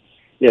 So,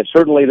 yeah,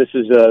 certainly this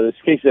is this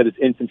case at its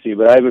infancy,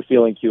 but I have a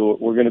feeling, Q,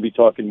 we're going to be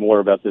talking more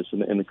about this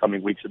in the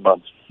coming weeks and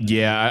months.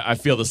 Yeah, I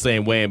feel the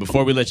same way. And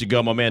before we let you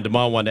go, my man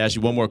Damon wanted to ask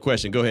you one more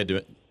question. Go ahead, do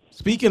it.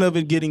 Speaking of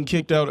it getting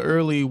kicked out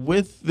early,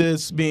 with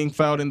this being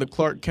filed in the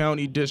Clark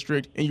County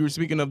District, and you were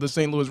speaking of the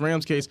St. Louis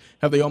Rams case,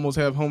 how they almost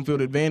have home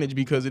field advantage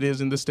because it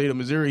is in the state of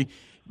Missouri.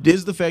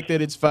 Does the fact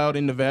that it's filed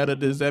in Nevada,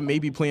 does that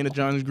maybe play into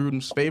John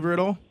Gruden's favor at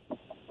all?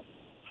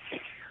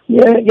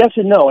 Yeah, yes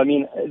and no.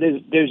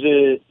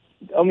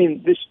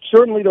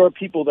 Certainly there are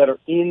people that are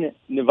in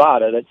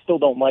Nevada that still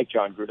don't like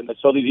John Gruden, that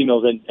saw these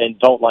emails and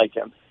don't like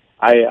him.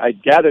 I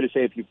gather to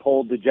say if you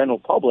polled the general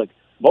public,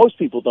 most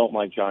people don't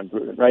like John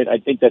Gruden, right? I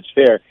think that's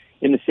fair.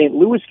 In the St.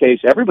 Louis case,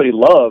 everybody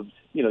loved,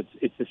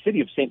 it's the city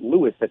of St.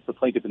 Louis that's the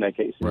plaintiff in that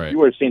case. Right. If you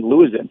were a St.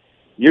 Louisan,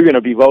 you're going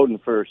to be voting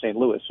for St.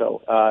 Louis.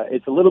 So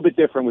it's a little bit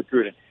different with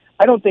Gruden.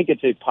 I don't think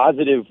it's a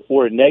positive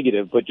or a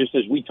negative, but just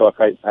as we talk,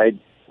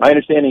 my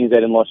understanding is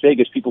that in Las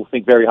Vegas, people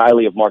think very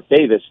highly of Mark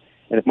Davis.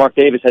 And if Mark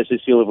Davis has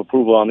his seal of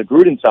approval on the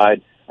Gruden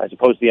side, as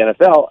opposed to the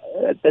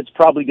NFL, that's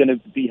probably going to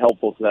be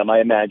helpful to them,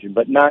 I imagine,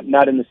 but not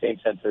in the same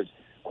sense as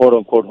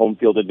quote-unquote home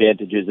field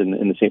advantages in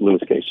the St. Louis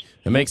case.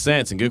 It makes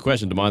sense, and good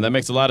question, Damon. That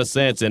makes a lot of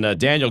sense. And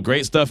Daniel,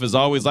 great stuff as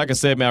always. Like I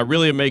said, man, I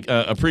really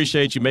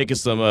appreciate you making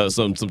some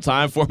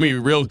time for me,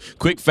 real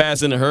quick,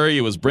 fast, in a hurry.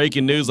 It was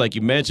breaking news, like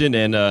you mentioned,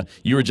 and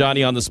you were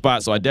Johnny on the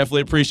spot. So I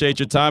definitely appreciate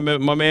your time,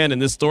 my man.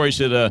 And this story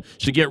should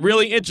get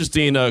really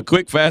interesting,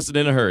 quick, fast, and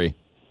in a hurry.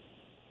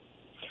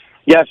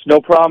 Yes, no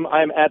problem.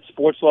 I'm at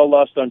Sports Law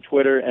Lust on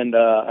Twitter, and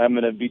I'm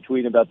going to be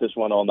tweeting about this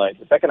one all night.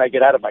 The second I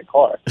get out of my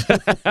car.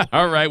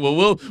 All right. Well,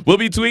 we'll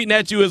be tweeting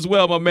at you as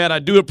well, my man. I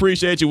do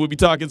appreciate you. We'll be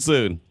talking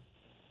soon.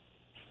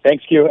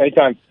 Thanks, Q.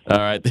 Anytime. All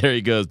right, there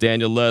he goes.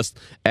 Daniel Lust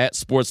at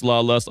Sports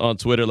Law Lust on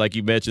Twitter. Like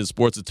you mentioned,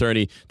 sports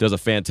attorney, does a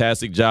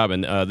fantastic job.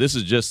 And this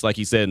is just, like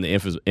he said, in the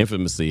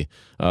infamousy.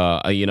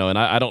 And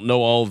I don't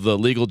know all the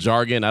legal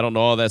jargon. I don't know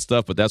all that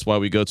stuff, but that's why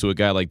we go to a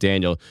guy like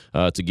Daniel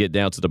to get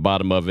down to the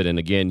bottom of it. And,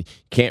 again,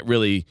 can't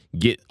really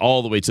get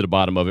all the way to the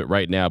bottom of it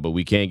right now, but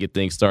we can get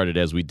things started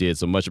as we did.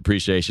 So much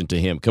appreciation to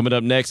him. Coming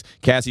up next,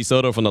 Cassie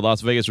Soto from the Las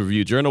Vegas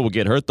Review-Journal will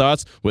get her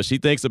thoughts, what she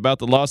thinks about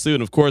the lawsuit,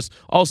 and, of course,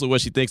 also what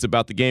she thinks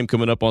about the game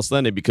coming up on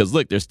Sunday. Because,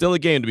 look, there's still a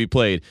game to be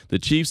played. The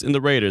Chiefs and the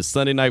Raiders,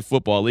 Sunday Night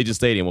Football, Allegiant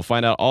Stadium. We'll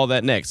find out all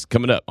that next,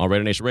 coming up on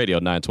Raider Nation Radio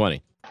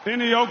 920.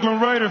 Any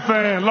Oakland Raider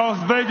fan, Las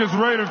Vegas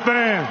Raider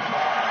fan,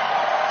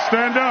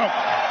 stand up.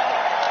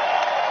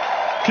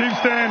 Keep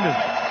standing.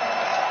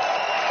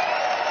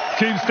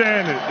 Keep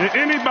standing.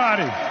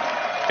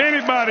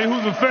 Anybody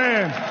who's a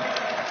fan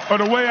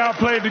of the way I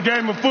played the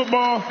game of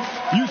football,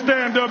 you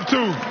stand up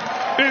too.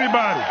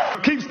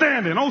 Anybody. Keep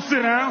standing. Don't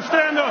sit down.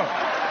 Stand up.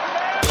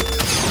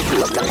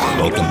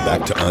 Welcome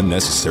back to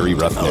Unnecessary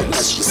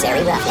Roughness.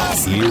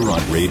 Here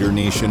on Raider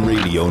Nation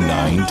Radio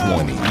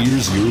 920.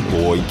 Here's your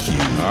boy Q.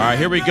 All right,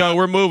 here we go.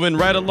 We're moving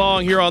right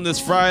along here on this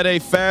Friday,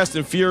 fast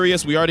and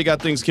furious. We already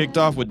got things kicked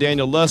off with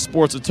Daniel Lust,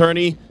 sports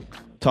attorney,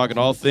 talking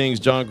all things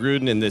Jon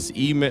Gruden and this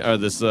email, or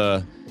this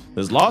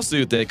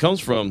lawsuit that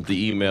comes from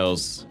the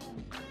emails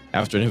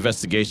after an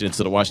investigation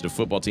into the Washington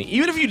football team.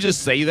 Even if you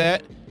just say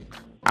that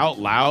out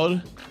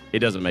loud, it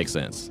doesn't make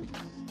sense.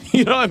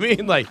 You know what I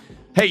mean? Like,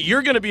 hey,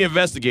 you're going to be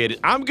investigated.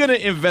 I'm going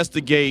to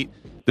investigate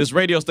this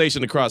radio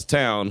station across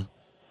town,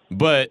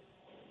 but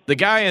the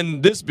guy in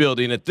this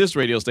building at this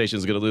radio station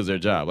is going to lose their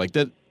job. Like,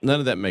 that,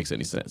 none of that makes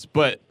any sense.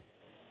 But,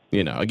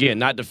 again,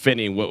 not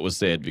defending what was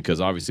said,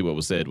 because obviously what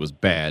was said was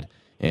bad.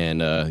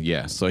 And,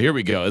 so here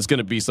we go. It's going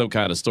to be some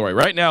kind of story.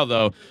 Right now,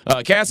 though,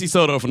 Cassie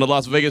Soto from the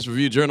Las Vegas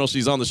Review-Journal,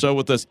 she's on the show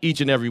with us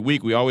each and every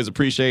week. We always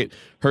appreciate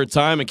her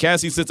time. And,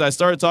 Cassie, since I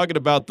started talking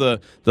about the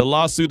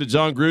lawsuit of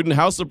Jon Gruden,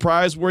 how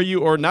surprised were you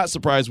or not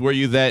surprised were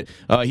you that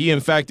he, in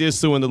fact, is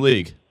suing the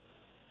league?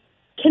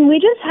 Can we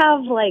just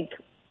have,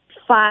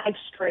 5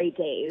 straight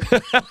days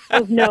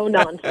of no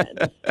nonsense?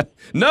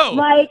 No.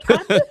 I'm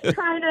just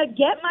trying to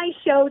get my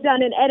show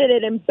done and edit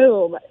it, and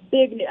boom,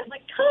 big news. I'm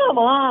like, come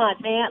on,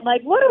 man.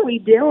 What are we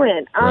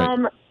doing?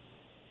 Right.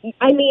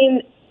 I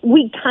mean,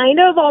 we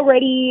kind of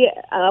already,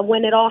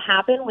 when it all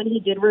happened, when he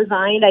did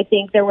resign, I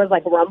think there was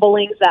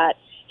rumblings that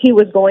he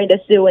was going to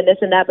sue and this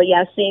and that. But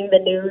yeah, seeing the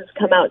news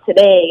come out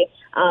today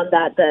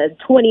that the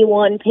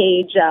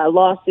 21-page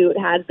lawsuit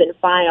has been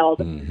filed.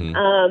 Mm-hmm.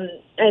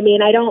 I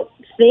mean, I don't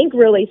think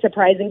really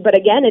surprising, but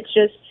again,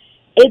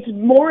 it's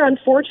more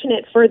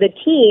unfortunate for the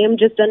team,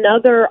 just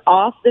another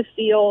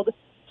off-the-field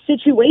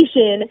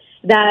situation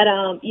that,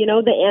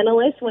 the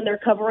analysts, when they're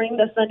covering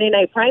the Sunday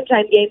night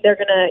primetime game, they're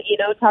going to,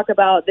 talk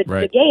about the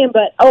game.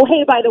 But, oh,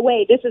 hey, by the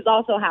way, this is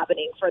also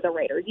happening for the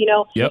Raiders.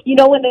 Yep.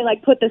 When they,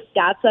 put the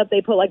stats up,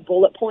 they put,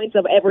 bullet points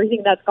of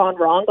everything that's gone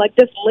wrong.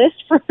 This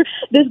list for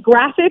this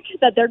graphic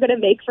that they're going to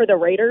make for the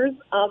Raiders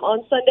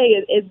on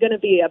Sunday is going to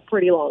be a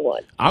pretty long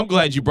one. I'm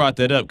glad you brought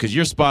that up, because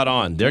you're spot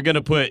on. They're going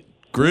to put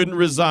Gruden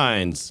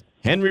resigns,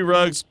 Henry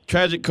Ruggs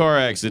tragic car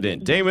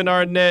accident, Damon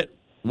Arnett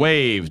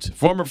waived,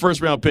 former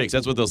first-round picks.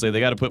 That's what they'll say.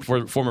 They got to put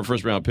former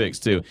first-round picks,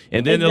 too.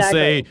 And then They'll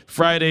say,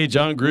 Friday,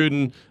 Jon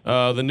Gruden,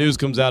 the news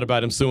comes out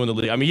about him suing the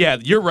league. I mean, yeah,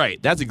 you're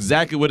right. That's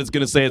exactly what it's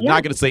going to say. It's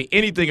not going to say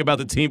anything about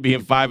the team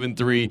being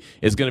 5-3.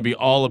 It's going to be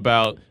all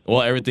about,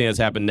 everything that's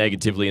happened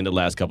negatively in the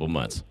last couple of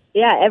months.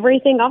 Yeah,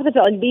 everything off the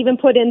field. And even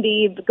put in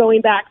the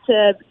going back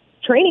to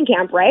training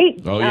camp, right?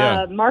 Oh,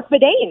 yeah. Mark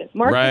Bedane.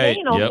 Right.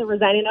 Bedane also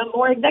resigning.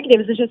 More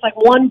executives. It's just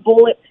one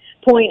bullet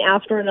point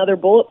after another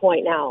bullet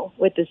point now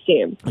with this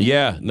team.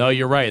 Yeah, no,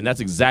 you're right. And that's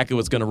exactly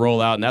what's going to roll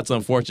out. And that's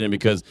unfortunate,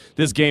 because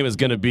this game is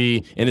going to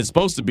be, and it's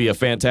supposed to be, a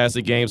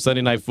fantastic game,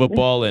 Sunday Night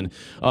Football. And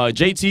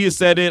JT has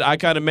said it. I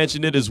kind of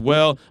mentioned it as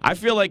well. I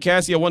feel like,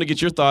 Cassie, I want to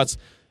get your thoughts.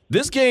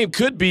 This game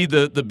could be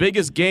the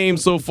biggest game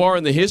so far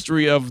in the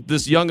history of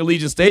this young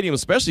Allegiant Stadium,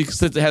 especially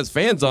since it has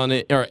fans on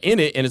it or in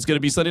it, and it's going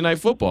to be Sunday Night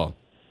Football.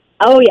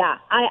 Oh, yeah.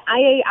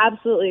 I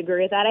absolutely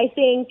agree with that. I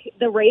think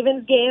the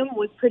Ravens game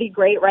was pretty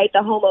great, right?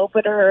 The home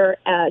opener,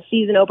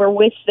 season opener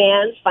with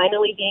fans,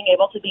 finally being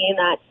able to be in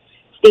that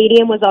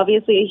stadium was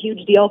obviously a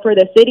huge deal for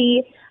the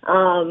city,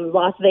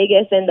 Las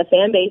Vegas, and the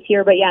fan base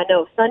here. But, yeah,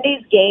 no,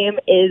 Sunday's game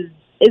is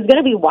going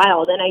to be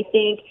wild. And I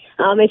think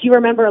if you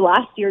remember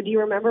last year, do you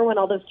remember when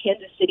all those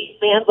Kansas City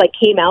fans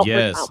came out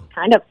yes. for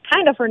kind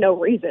of for no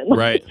reason?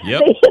 Right,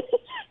 yep.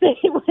 They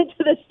went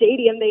to the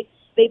stadium.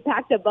 They they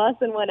packed a bus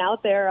and went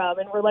out there,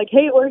 and we're like,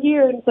 hey, we're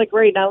here. And it's like,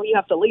 great, now you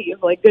have to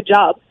leave. Like, good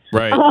job.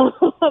 Right.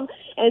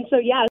 And so,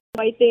 yeah,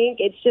 so I think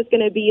it's just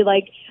going to be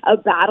like a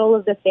battle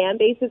of the fan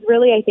bases,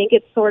 really. I think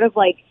it's sort of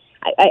like,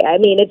 I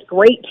mean, it's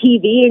great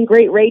TV and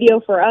great radio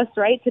for us,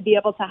 right, to be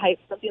able to hype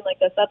something like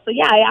this up. So,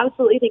 yeah, I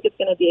absolutely think it's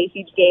going to be a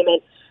huge game.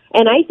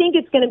 And I think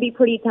it's going to be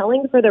pretty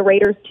telling for the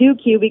Raiders, too,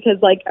 Q,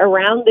 because, like,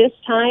 around this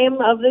time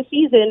of the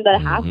season, the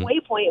halfway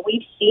point,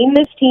 we've seen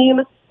this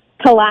team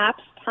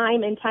collapse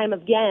time and time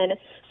again.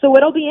 So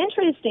it'll be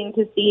interesting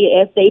to see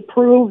if they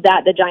prove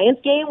that the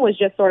Giants game was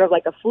just sort of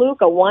like a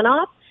fluke, a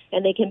one-off,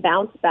 and they can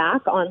bounce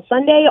back on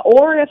Sunday,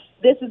 or if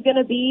this is going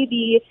to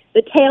be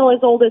the tale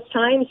as old as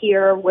time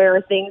here,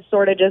 where things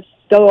sort of just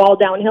go all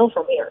downhill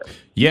from here.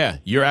 Yeah,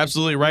 you're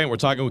absolutely right. We're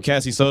talking with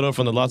Cassie Soto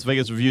from the Las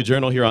Vegas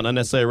Review-Journal here on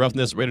Unnecessary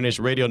Roughness, Raider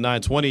Nation Radio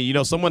 920. You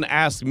know, someone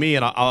asked me,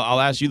 and I'll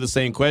ask you the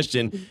same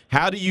question,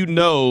 how do you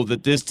know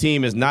that this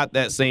team is not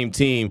that same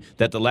team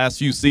that the last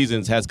few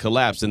seasons has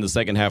collapsed in the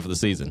second half of the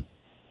season?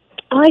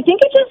 I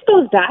think it just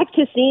goes back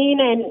to seeing,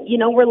 and, you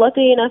know, we're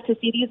lucky enough to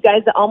see these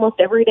guys almost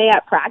every day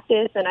at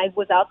practice, and I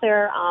was out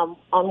there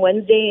on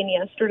Wednesday and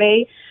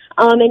yesterday,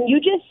 and you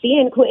just see,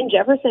 and Quentin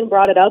Jefferson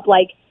brought it up,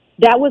 like,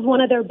 that was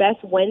one of their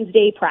best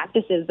Wednesday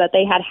practices that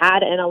they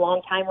had in a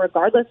long time,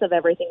 regardless of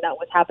everything that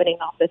was happening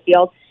off the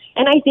field.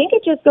 And I think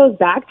it just goes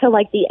back to,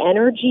 like, the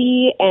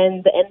energy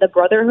and the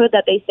brotherhood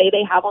that they say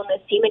they have on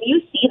this team, and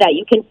you see that.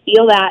 You can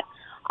feel that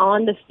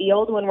on the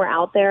field when we're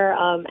out there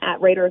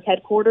at Raiders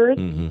headquarters.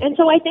 And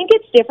so I think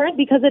it's different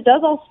because it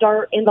does all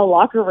start in the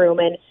locker room.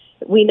 And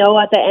we know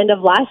at the end of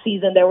last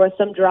season there was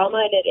some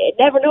drama,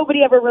 and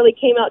nobody ever really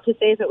came out to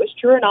say if it was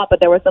true or not,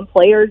 but there were some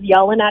players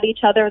yelling at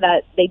each other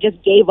that they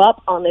just gave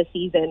up on this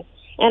season.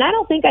 And I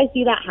don't think I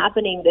see that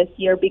happening this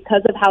year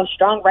because of how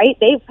strong, right?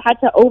 They've had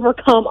to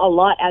overcome a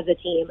lot as a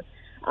team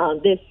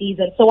this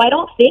season. So I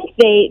don't think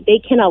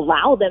they can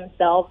allow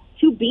themselves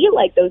to be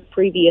like those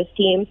previous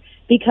teams,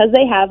 because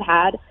they have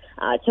had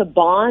to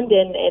bond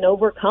and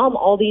overcome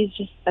all these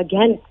just,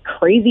 again,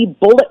 crazy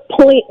bullet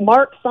point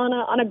marks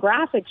on a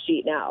graphic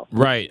sheet now.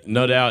 Right,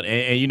 no doubt.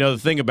 And you know, the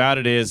thing about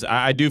it is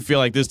I do feel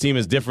like this team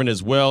is different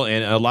as well,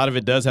 and a lot of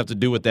it does have to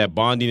do with that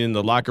bonding in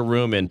the locker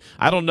room. And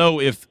I don't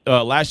know if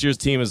last year's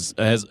team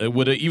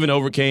would have even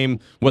overcame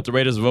what the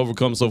Raiders have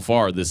overcome so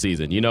far this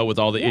season. You know, with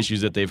all the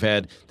issues that they've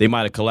had, they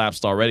might have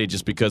collapsed already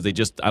just because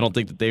I don't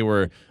think that they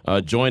were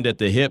joined at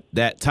the hip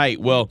that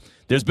tight. Well,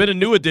 there's been a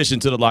new addition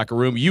to the locker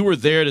room. You were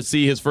there to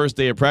see his first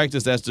day of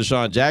practice. That's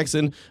Deshaun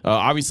Jackson.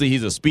 Obviously,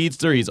 he's a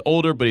speedster. He's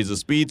older, but he's a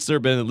speedster.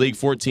 Been in the league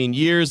 14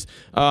 years.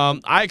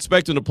 I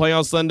expect him to play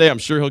on Sunday. I'm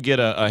sure he'll get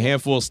a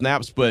handful of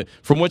snaps. But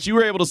from what you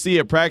were able to see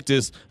at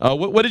practice,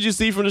 what did you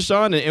see from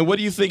Deshaun, and what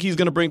do you think he's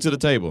going to bring to the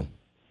table?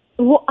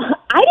 Well,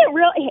 I didn't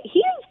really.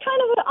 He was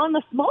kind of on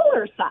the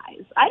smaller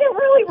size. I didn't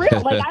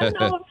really like. I don't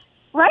know.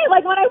 Right?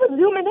 Like, when I was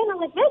zooming in, I'm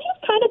like, man,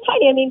 he's kind of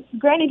tiny. I mean,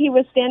 granted, he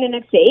was standing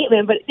next to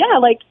Aitman, but yeah,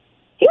 like,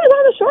 he was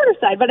on the shorter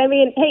side. But I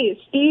mean, hey,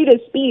 speed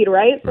is speed,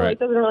 right? So it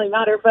doesn't really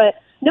matter. But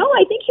no,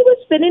 I think he was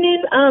spinning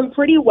in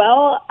pretty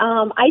well.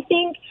 I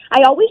think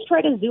I always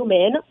try to zoom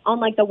in on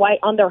like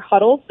on their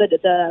huddles,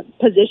 the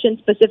position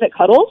specific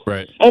huddles.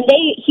 Right. And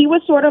he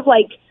was sort of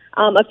like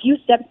a few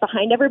steps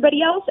behind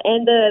everybody else,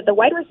 and the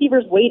wide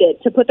receivers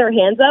waited to put their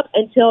hands up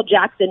until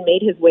Jackson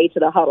made his way to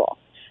the huddle.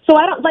 So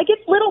I don't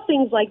it's little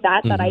things like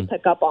that that I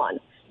pick up on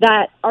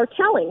that are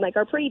telling,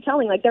 are pretty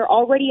telling. Like, they're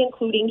already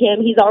including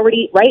him. He's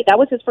already, right, that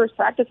was his first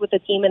practice with the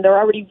team, and they're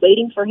already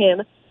waiting for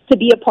him to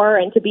be a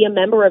part and to be a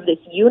member of this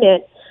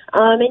unit.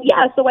 And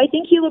yeah, so I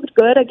think he looked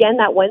good. Again,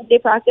 that Wednesday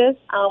practice,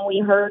 we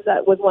heard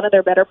that was one of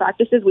their better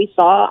practices.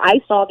 I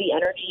saw the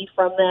energy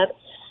from them.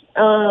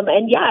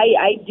 And yeah,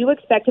 I do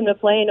expect him to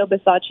play. I know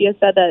Bisaccia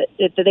said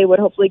that they would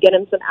hopefully get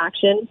him some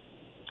action.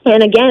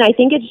 And again, I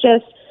think it's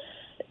just,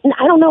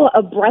 I don't know,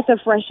 a breath of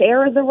fresh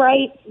air is the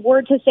right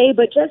word to say,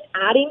 but just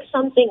adding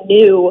something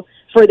new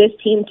for this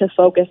team to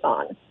focus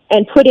on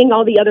and putting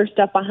all the other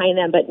stuff behind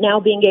them, but now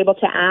being able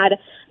to add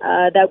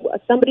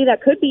that somebody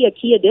that could be a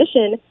key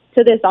addition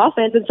to this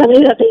offense and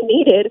somebody that they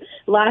needed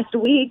last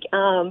week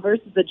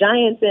versus the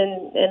Giants.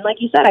 And like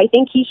you said, I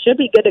think he should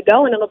be good to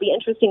go, and it'll be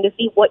interesting to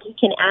see what he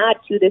can add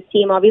to this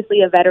team.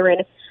 Obviously a veteran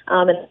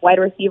in the wide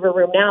receiver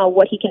room now,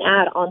 what he can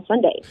add on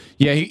Sunday.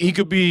 Yeah, he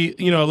could be,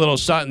 a little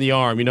shot in the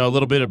arm, a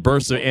little bit of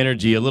burst of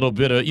energy, a little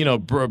bit of,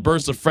 a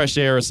burst of fresh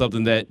air or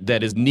something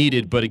that is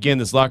needed. But again,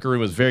 this locker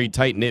room is a very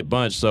tight-knit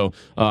bunch, so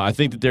I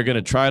think that they're going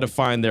to try to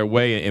find their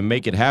way and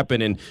make it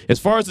happen. And as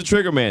far as the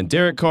trigger man,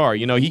 Derek Carr,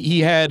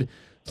 he had –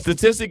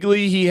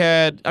 statistically, he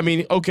had,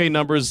 okay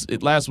numbers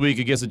last week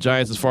against the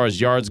Giants as far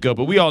as yards go,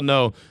 but we all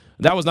know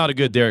that was not a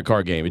good Derek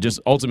Carr game. It just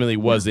ultimately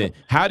wasn't.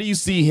 How do you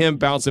see him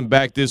bouncing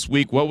back this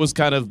week? What was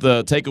kind of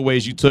the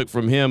takeaways you took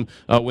from him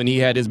when he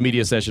had his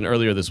media session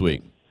earlier this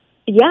week?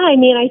 Yeah,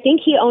 I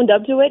think he owned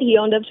up to it. He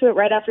owned up to it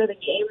right after the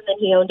game, and then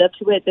he owned up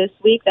to it this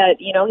week that,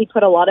 he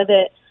put a lot of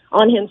it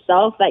on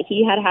himself, that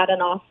he had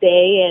an off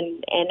day,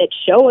 and it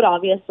showed,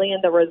 obviously,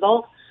 in the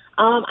results.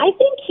 I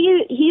think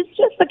he's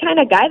just the kind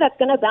of guy that's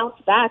going to bounce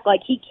back.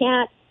 Like, he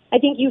can't I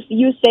think you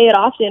say it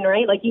often,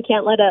 right? Like, you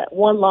can't let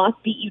one loss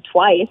beat you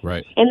twice.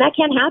 Right. And that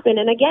can happen.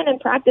 And again, in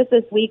practice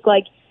this week,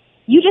 like,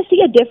 you just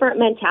see a different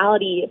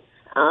mentality.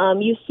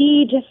 You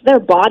see just their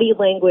body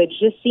language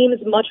just seems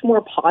much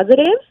more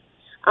positive.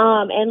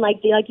 And like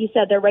you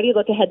said, they're ready to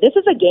look ahead. This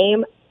is a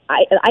game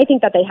I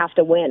think that they have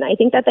to win. I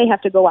think that they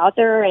have to go out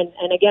there and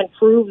again,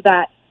 prove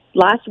that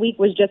last week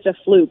was just a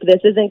fluke.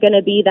 This isn't going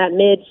to be that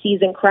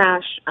mid-season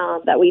crash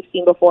that we've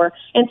seen before.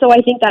 And so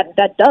I think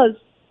that does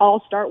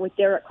all start with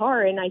Derek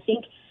Carr. And I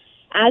think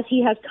as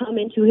he has come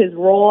into his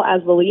role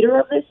as the leader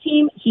of this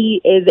team, he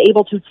is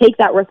able to take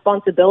that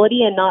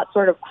responsibility and not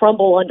sort of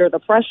crumble under the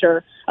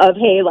pressure of,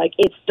 hey, like,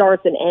 it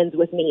starts and ends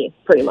with me,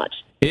 pretty much.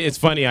 It's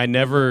funny. I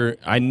never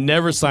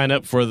sign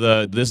up for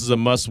this is a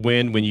must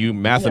win when you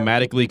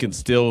mathematically can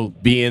still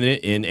be in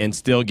it and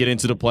still get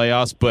into the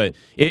playoffs. But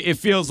it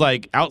feels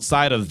like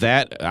outside of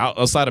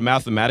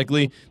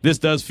mathematically, this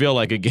does feel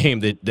like a game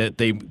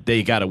that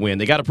they got to win.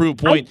 They got to prove a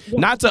point,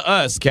 not to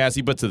us,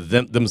 Cassie, but to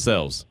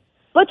themselves.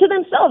 But to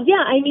themselves,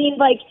 yeah. I mean,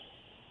 like,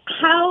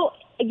 how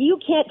you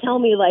can't tell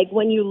me, like,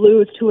 when you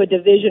lose to a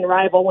division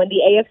rival, when the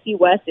AFC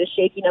West is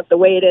shaking up the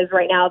way it is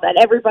right now, that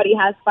everybody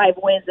has 5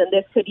 wins and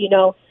this could, get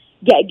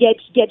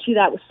you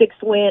that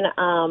 6th win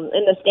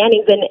in the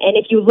standings. And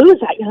if you lose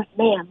that, you're like,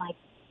 man, like,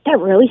 that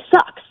really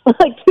sucks.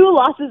 Like, 2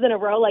 losses in a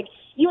row, like,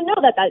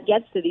 that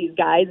gets to these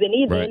guys. And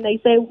even they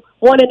say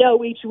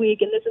 1-0 each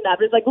week and this and that.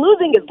 But it's like,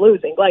 losing is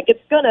losing. Like,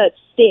 it's going to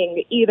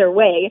sting either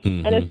way.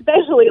 Mm-hmm. And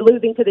especially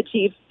losing to the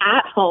Chiefs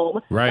at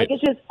home. Right. Like,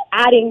 it's just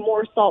adding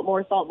more salt.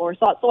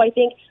 So I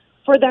think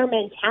for their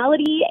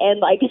mentality and,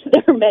 like,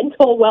 their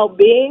mental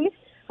well-being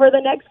for the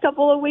next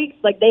couple of weeks,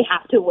 like, they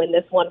have to win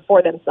this one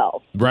for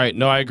themselves. Right.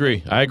 No, I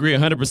agree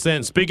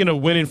 100%. Speaking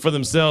of winning for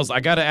themselves,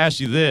 I got to ask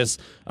you this: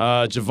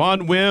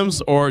 Javon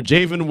Wims or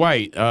Javen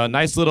White?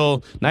 Nice little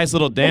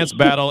dance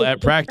battle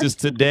at practice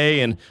today,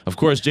 and of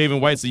course,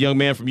 Javen White's a young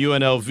man from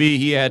UNLV.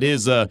 He had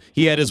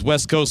his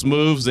West Coast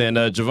moves, and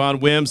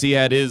Javon Wims he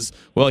had his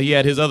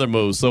other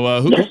moves.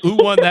 So who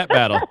won that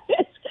battle?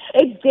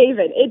 It's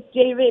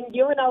Javen,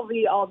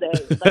 UNLV all day.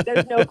 Like,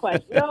 there's no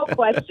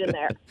question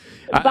there.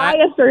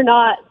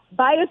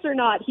 Bias or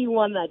not, he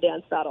won that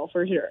dance battle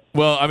for sure.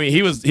 Well, I mean,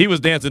 he was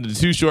dancing to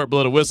Too Short,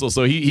 Blow the Whistle,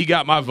 so he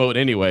got my vote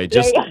anyway.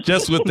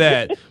 Just with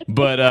that.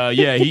 But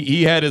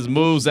he had his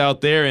moves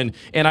out there, and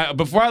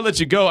before I let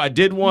you go, I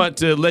did want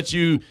to let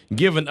you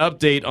give an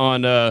update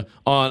on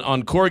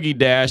Corgi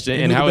Dash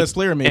and how it's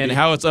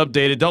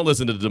updated. Don't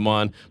listen to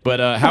Damon, but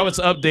how it's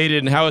updated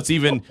and how it's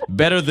even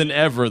better than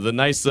ever. The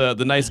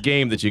nice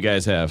game that you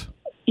guys have.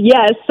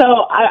 Yes, so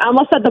I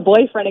almost said the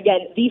boyfriend again.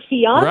 The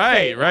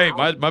fiance. Right.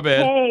 My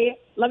bad. Hey,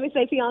 let me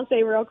say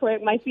fiance real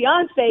quick. My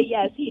fiance,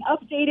 yes, he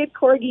updated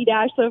Corgi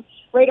Dash. So if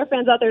Raider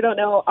fans out there don't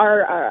know,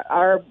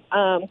 our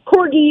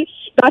Corgi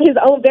got his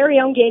very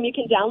own game. You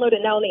can download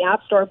it now in the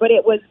App Store, but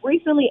it was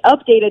recently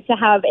updated to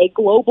have a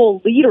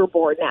global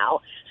leaderboard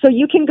now. So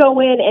you can go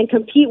in and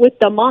compete with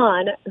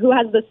Damon, who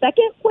has the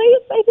 2nd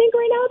place, I think,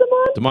 right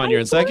now, Damon,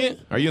 you're in 2nd?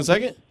 Are you in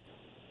 2nd?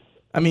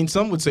 I mean,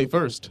 some would say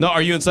 1st. No,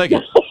 are you in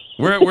 2nd?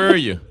 Where are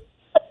you?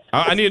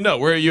 I need to know.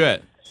 Where are you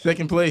at?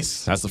 2nd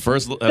place. That's the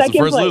first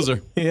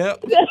loser.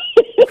 Yep.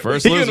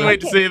 First loser. You couldn't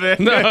wait to say that.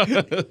 No.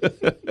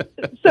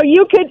 So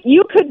you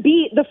could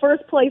beat the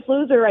 1st place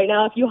loser right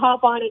now if you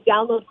hop on and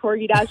download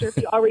Corgi Dash, or if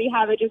you already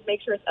have it, just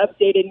make sure it's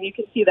updated and you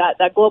can see that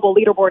global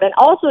leaderboard. And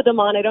also,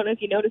 Damon, I don't know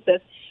if you noticed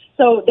this.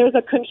 So there's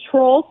a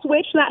control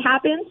switch that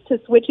happens to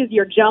switches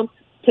your jump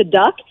to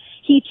duck.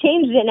 He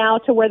changed it now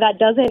to where that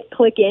doesn't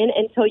click in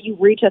until you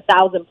reach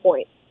 1,000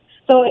 points.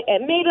 So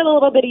it made it a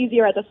little bit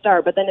easier at the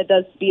start, but then it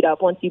does speed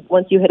up once you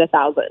hit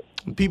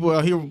 1,000.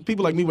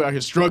 People like me were out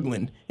here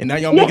struggling, and now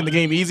y'all making the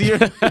game easier?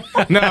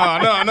 No.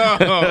 I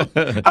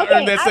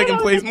earned that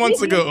 2nd place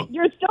months ago.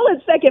 You're still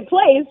in 2nd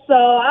place, so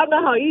I don't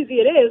know how easy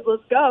it is.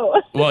 Let's go.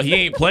 Well, he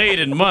ain't played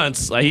in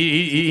months.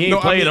 He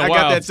ain't played in a while.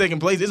 I got that 2nd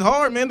place. It's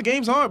hard, man. The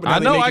game's hard. But I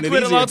know. I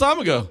quit a long time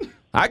ago.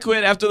 I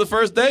quit after the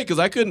first day because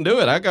I couldn't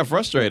do it. I got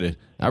frustrated.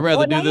 I'd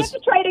rather do this. You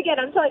have to try it again.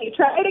 I'm telling you,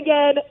 try it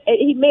again.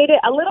 He made it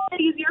a little bit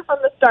easier from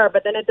the start,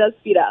 but then it does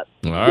speed up.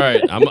 All right.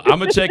 I'm going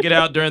to check it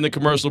out during the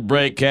commercial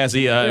break,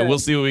 Cassie. Sure. We'll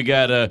see what we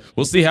got.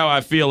 We'll see how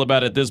I feel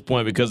about it at this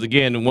point because,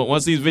 again,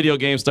 once these video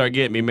games start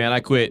getting me, man, I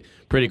quit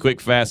pretty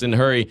quick, fast, and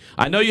hurry.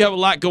 I know you have a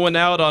lot going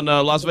out on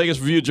Las Vegas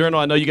Review-Journal.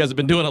 I know you guys have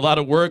been doing a lot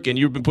of work, and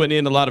you've been putting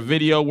in a lot of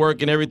video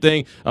work and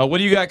everything. What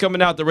do you got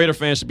coming out that Raider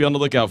fans should be on the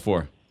lookout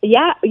for?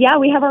 Yeah,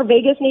 we have our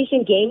Vegas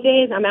Nation game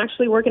days. I'm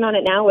actually working on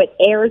it now. It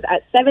airs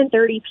at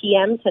 7:30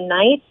 p.m.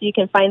 tonight. So you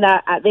can find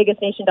that at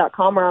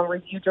vegasnation.com or on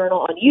Review Journal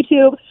on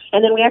YouTube.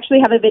 And then we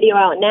actually have a video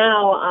out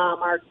now.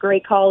 Our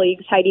great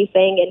colleagues Heidi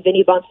Fang and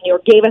Vinny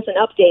Bonsignor gave us an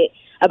update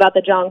about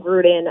the John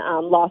Gruden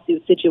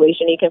lawsuit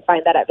situation. You can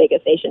find that at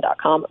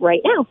vegasnation.com right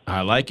now.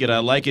 I like it.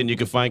 And you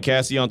can find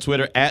Cassie on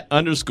Twitter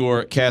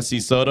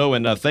 @_Cassie Soto.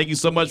 And thank you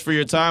so much for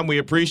your time. We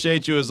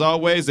appreciate you as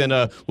always. And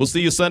we'll see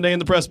you Sunday in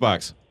the press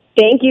box.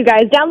 Thank you,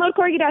 guys. Download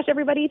Corgi Dash,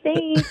 everybody.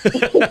 Thanks.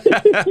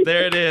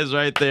 There it is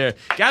right there.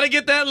 Got to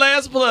get that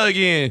last plug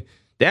in.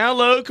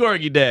 Download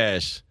Corgi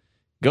Dash.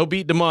 Go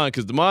beat Damon,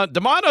 because Damon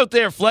out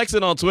there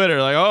flexing on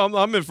Twitter like, oh,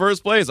 I'm in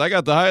first place. I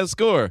got the highest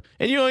score.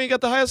 And you only got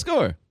the highest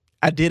score.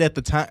 I did at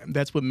the time.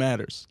 That's what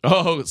matters.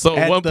 Oh, so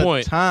at 1 the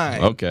point.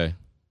 Time. Okay.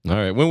 All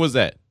right. When was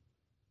that?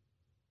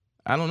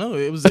 I don't know.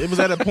 It was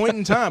at a point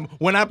in time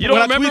when I. You don't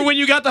remember when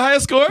you got the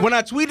highest score? When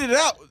I tweeted it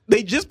out,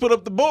 they just put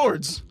up the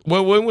boards.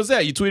 When was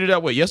that? You tweeted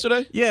out what,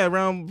 yesterday? Yeah,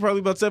 around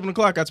probably about 7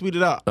 o'clock. I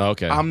tweeted out.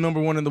 Okay. I'm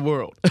number 1 in the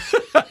world.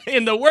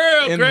 In the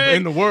world, Craig.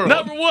 In the world.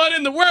 Number 1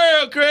 in the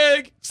world,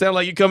 Craig. Sound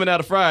like you coming out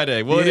of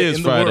Friday. Well, yeah, it is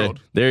Friday. World.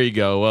 There you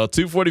go. Well,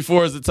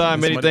 2:44 is the time.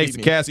 Many thanks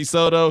to Cassie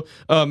Soto.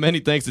 Many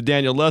thanks to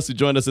Daniel Luss, who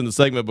joined us in the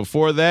segment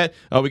before that.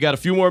 We got a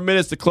few more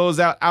minutes to close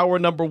out hour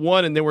number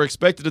 1, and then we're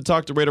expected to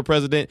talk to Raider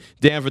President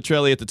Dan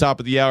Ventrelle at the top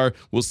of the hour.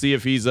 We'll see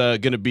if he's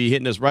going to be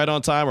hitting us right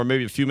on time or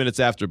maybe a few minutes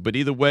after. But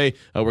either way,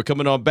 we're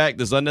coming on back.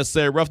 This is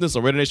Unnecessary Roughness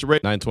on Raider Nation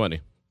Radio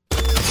 920.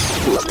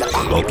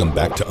 Welcome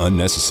back to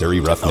Unnecessary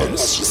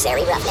Roughness.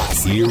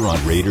 Here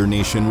on Raider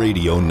Nation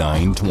Radio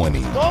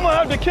 920. I'm going to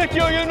have to kick you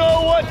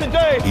know what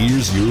today.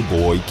 Here's your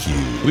boy Q.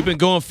 We've been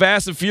going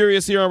fast and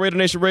furious here on Raider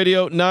Nation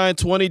Radio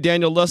 920.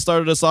 Daniel Luss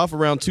started us off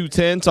around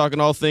 2:10, talking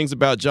all things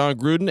about John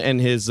Gruden and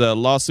his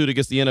lawsuit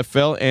against the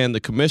NFL and the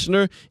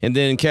commissioner. And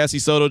then Cassie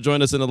Soto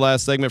joined us in the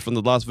last segment from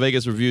the Las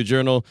Vegas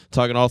Review-Journal,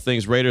 talking all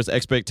things Raiders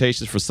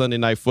expectations for Sunday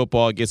Night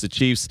Football against the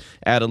Chiefs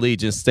at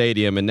Allegiant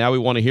Stadium. And now we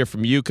want to hear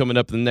from you coming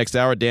up in the next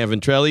hour. Dan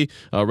Ventrelle,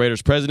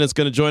 Raiders president's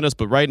going to join us.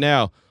 But right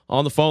now,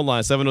 on the phone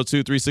line,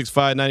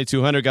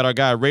 702-365-9200, got our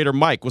guy, Raider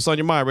Mike. What's on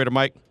your mind, Raider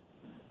Mike?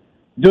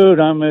 Dude,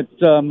 I'm at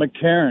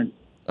McCarran.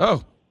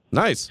 Oh,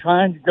 nice.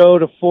 Trying to go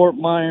to Fort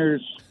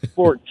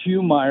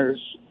Q.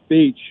 Myers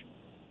Beach,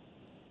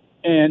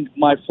 and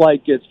my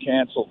flight gets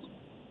canceled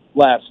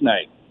last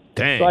night.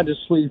 Dang. Tried to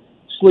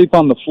sleep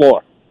on the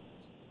floor.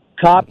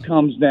 Cop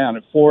comes down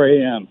at 4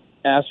 a.m.,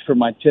 asks for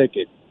my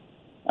ticket.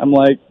 I'm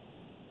like,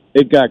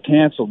 it got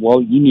canceled.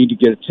 Well, you need to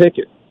get a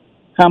ticket.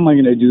 How am I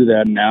going to do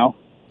that now?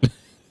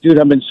 Dude,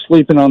 I've been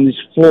sleeping on this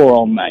floor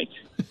all night.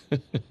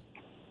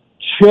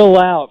 Chill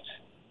out,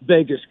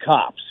 Vegas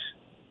cops.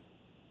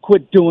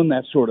 Quit doing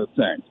that sort of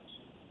thing.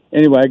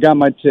 Anyway, I got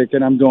my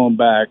ticket. I'm going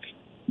back.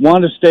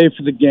 Wanted to stay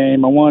for the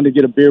game. I wanted to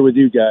get a beer with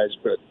you guys,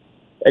 but,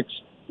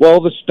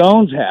 the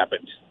Stones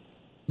happened.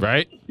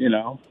 Right. You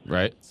know?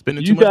 Right.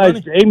 Spending you too much guys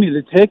money. gave me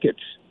the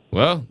tickets.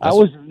 Well, I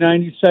was the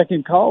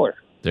 92nd caller.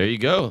 There you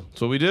go.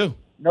 That's what we do.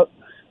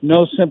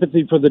 No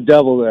sympathy for the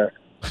devil there.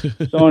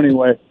 So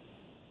anyway,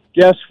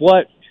 guess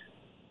what?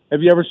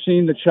 Have you ever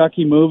seen the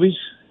Chucky movies?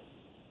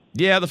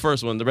 Yeah, the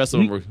first one. The rest of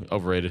them were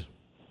overrated.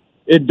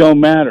 It don't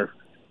matter.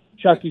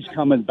 Chucky's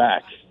coming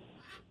back.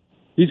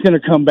 He's going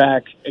to come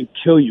back and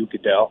kill you,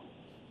 Goodell.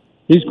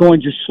 He's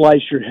going to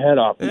slice your head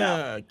off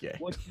now. Okay.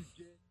 All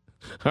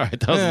right,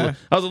 that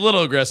was a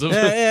little aggressive.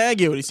 Yeah, I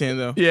get what he's saying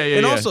though. Yeah.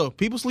 And also,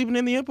 people sleeping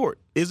in the airport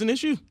is an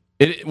issue.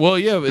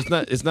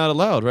 It's not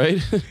allowed,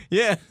 right?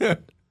 Yeah.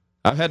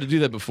 I've had to do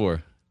that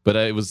before. But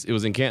it was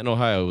in Canton,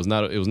 Ohio. It was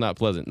not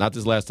pleasant. Not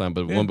this last time,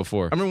 but one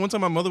before. I remember one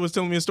time my mother was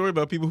telling me a story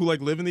about people who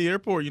live in the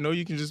airport. You know,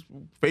 you can just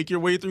fake your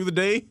way through the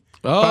day,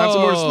 find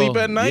somewhere to sleep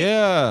at night.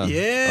 Yeah.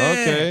 Yeah.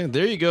 Okay.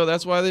 There you go.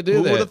 That's why they do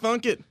that. Who would have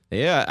thunk it?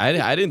 Yeah,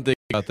 I didn't think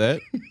about that.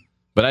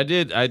 But I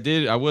did.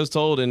 I was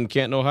told in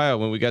Canton, Ohio,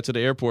 when we got to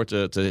the airport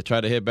to try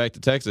to head back to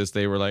Texas,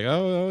 they were like,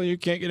 "Oh, you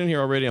can't get in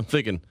here already." I'm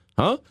thinking,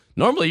 huh?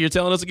 Normally you're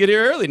telling us to get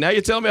here early. Now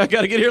you're telling me I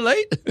got to get here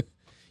late?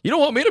 You don't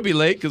want me to be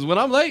late, because when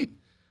I'm late,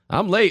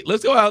 I'm late.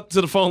 Let's go out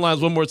to the phone lines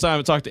one more time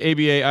and talk to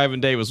ABA Ivan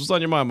Davis. What's on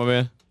your mind, my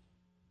man?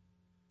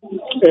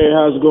 Hey,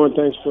 how's it going?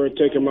 Thanks for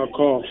taking my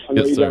call. I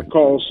know Yes, you sir. got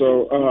calls,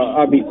 so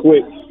I'll be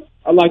quick.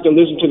 I'd like to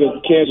listen to the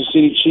Kansas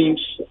City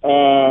Chiefs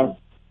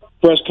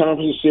press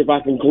conference to see if I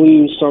can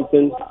glean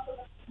something,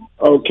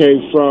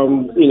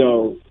 from,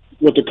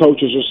 what the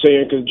coaches are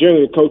saying, because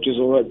generally the coaches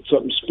will let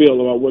something spill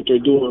about what they're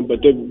doing,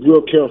 but they're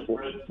real careful.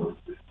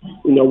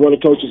 One of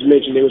the coaches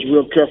mentioned they was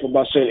real careful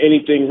about saying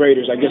anything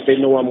Raiders. I guess they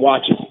know I'm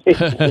watching.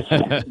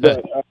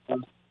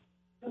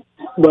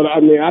 But I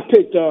mean, I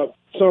picked up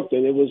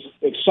something. It was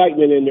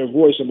excitement in their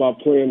voice about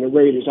playing the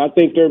Raiders. I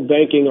think they're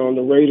banking on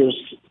the Raiders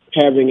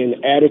having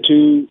an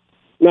attitude,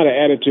 not an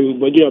attitude,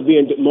 but,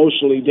 being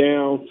emotionally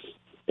down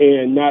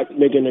and not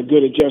making a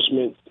good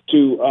adjustment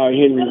to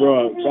Henry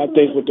Ruggs. I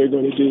think what they're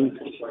going to do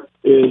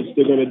is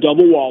they're going to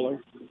double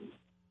Waller,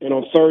 and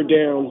on third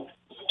down,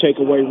 take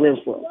away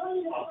Renfro.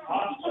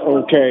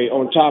 Okay,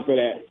 on top of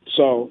that.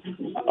 So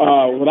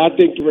what I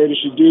think the Raiders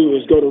should do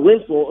is go to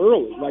Renfro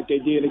early, like they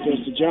did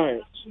against the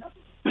Giants.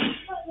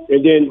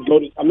 And then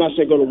I'm not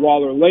saying go to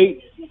Waller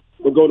late,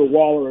 but go to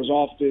Waller as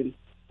often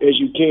as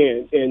you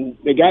can. And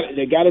they got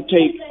to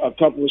take a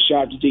couple of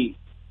shots deep,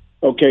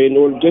 okay, in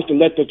order just to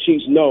let the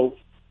Chiefs know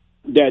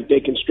that they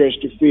can stretch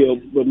the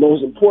field. But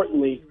most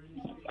importantly,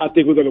 I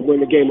think we're going to win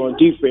the game on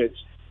defense.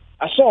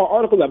 I saw an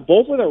article that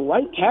both of their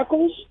right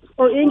tackles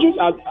are injured.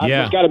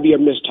 It's got to be a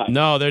mistype.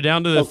 No, they're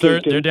down to the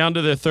third. They're down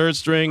to their third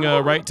string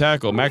right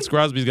tackle. Max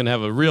Crosby's going to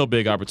have a real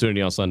big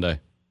opportunity on Sunday.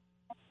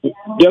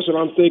 That's what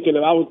I'm thinking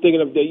of. I was thinking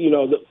of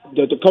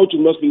that the coach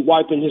must be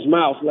wiping his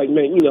mouth. Like,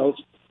 man,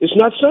 It's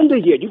not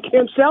Sunday yet. You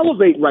can't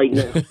salivate right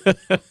now.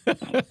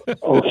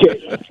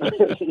 Okay.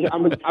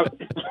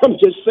 I'm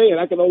just saying,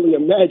 I can only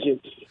imagine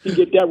you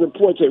get that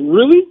report and say,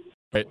 really?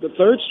 Right. The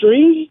third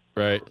string?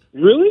 Right.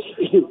 Really?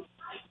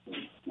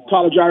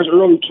 Apologize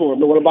early to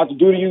him. What I'm about to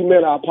do to you,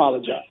 man, I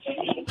apologize.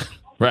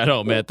 Right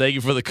on, man. Thank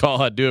you for the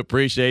call. I do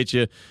appreciate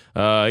you.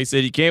 He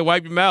said you can't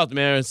wipe your mouth,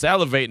 man.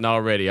 Salivating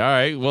already. All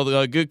right.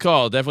 Well, good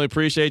call. Definitely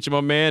appreciate you,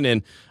 my man.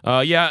 And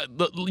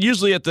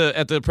usually at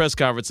the press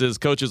conferences,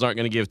 coaches aren't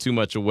going to give too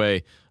much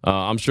away.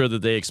 I'm sure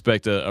that they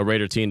expect a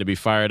Raider team to be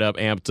fired up,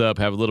 amped up,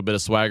 have a little bit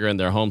of swagger in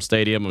their home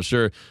stadium. I'm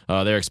sure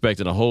they're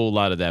expecting a whole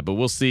lot of that. But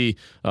we'll see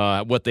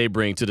what they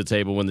bring to the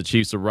table when the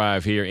Chiefs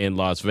arrive here in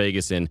Las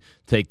Vegas and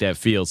take that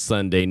field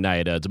Sunday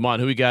night. Damon,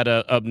 who we got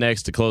up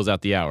next to close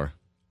out the hour?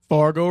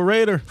 Fargo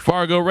Raider.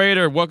 Fargo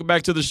Raider, welcome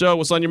back to the show.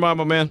 What's on your mind,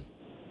 my man?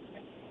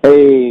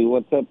 Hey,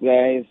 what's up,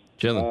 guys?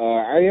 Chilling.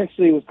 I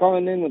actually was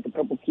calling in with a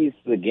couple keys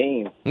to the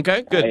game.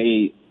 Okay, good.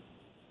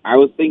 I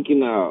was thinking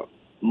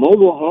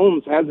Mobile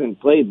Holmes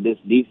hasn't played this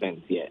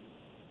defense yet.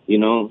 You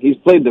know, he's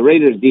played the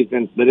Raiders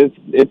defense, but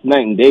it's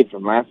night and day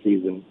from last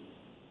season.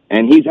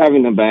 And he's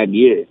having a bad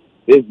year.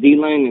 This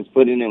D-line is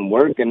putting in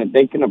work, and if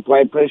they can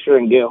apply pressure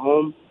and get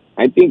home,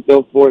 I think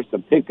they'll force a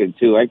pick or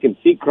two. I can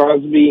see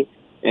Crosby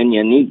and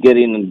Yannick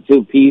getting a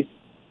two-piece,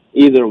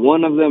 either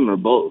one of them or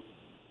both.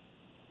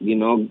 You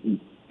know,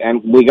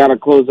 and we got to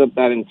close up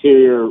that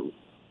interior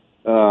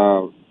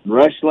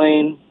rush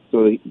lane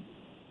so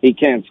he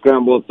can't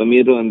scramble up the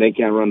middle and they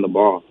can't run the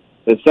ball.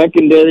 The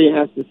secondary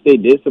has to stay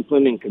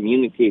disciplined and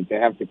communicate. They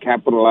have to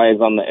capitalize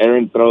on the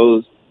errant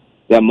throws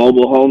that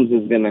Mobile Holmes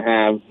is going to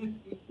have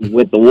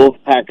with the wolf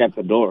pack at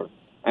the door.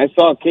 I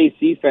saw a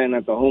KC fan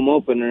at the home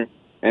opener,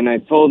 and I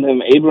told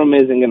him Abram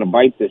isn't going to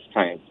bite this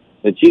time.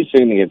 The Chiefs are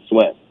going to get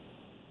swept,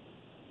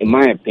 in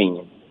my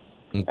opinion.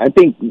 I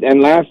think, and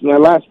my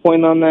last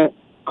point on that,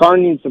 Carr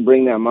needs to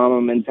bring that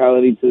mama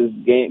mentality to his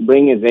game,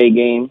 bring his A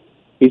game.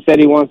 He said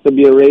he wants to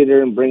be a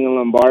Raider and bring a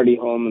Lombardi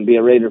home and be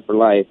a Raider for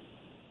life.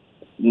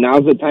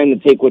 Now's the time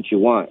to take what you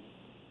want.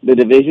 The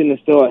division is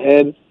still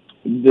ahead.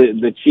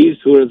 The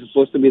Chiefs, who are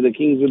supposed to be the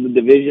kings of the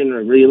division,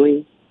 are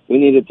reeling. We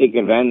need to take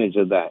advantage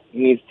of that. He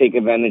needs to take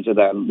advantage of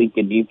that leak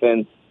of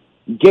defense.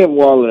 Get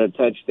Waller a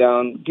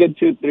touchdown. Get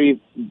 2-3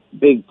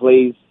 big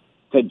plays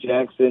to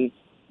Jackson.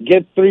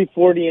 Get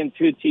 340 and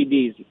 2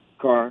 TDs,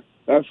 Carr.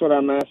 That's what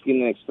I'm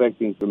asking and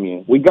expecting from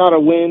you. We got to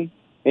win.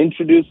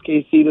 Introduce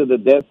KC to the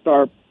Death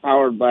Star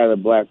powered by the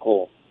black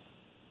hole.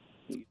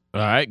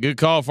 All right, good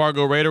call,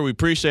 Fargo Raider. We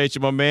appreciate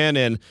you, my man.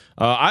 And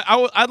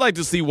I'd like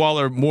to see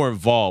Waller more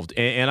involved.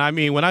 And I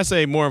mean, when I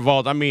say more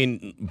involved, I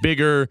mean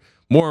bigger,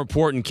 more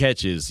important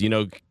catches, you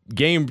know,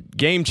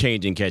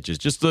 game-changing catches,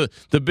 just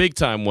the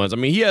big-time ones. I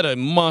mean, he had a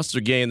monster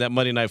game, that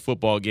Monday Night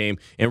Football game,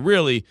 and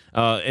really,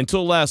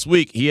 until last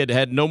week, he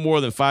had no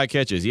more than 5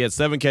 catches. He had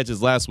 7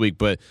 catches last week,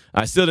 but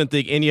I still didn't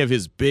think any of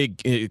his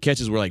big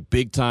catches were like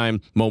big-time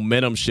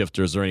momentum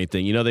shifters or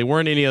anything. You know, they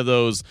weren't any of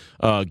those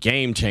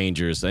game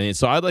changers. And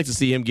so I'd like to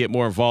see him get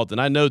more involved. And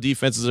I know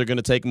defenses are going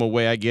to take him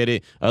away. I get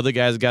it. Other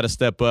guys got to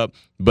step up.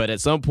 But at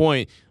some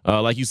point,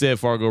 like you said,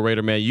 Fargo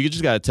Raider, man, you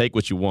just got to take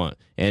what you want.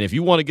 And if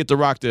you want to get the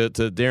rock to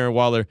Darren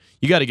Waller,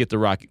 you got to get the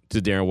rock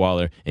to Darren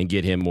Waller and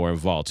get him more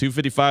involved.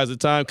 2:55 is the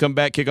time. Come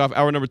back, kick off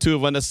hour number 2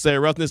 of Unnecessary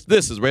Roughness.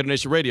 This is Raider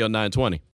Nation Radio 920.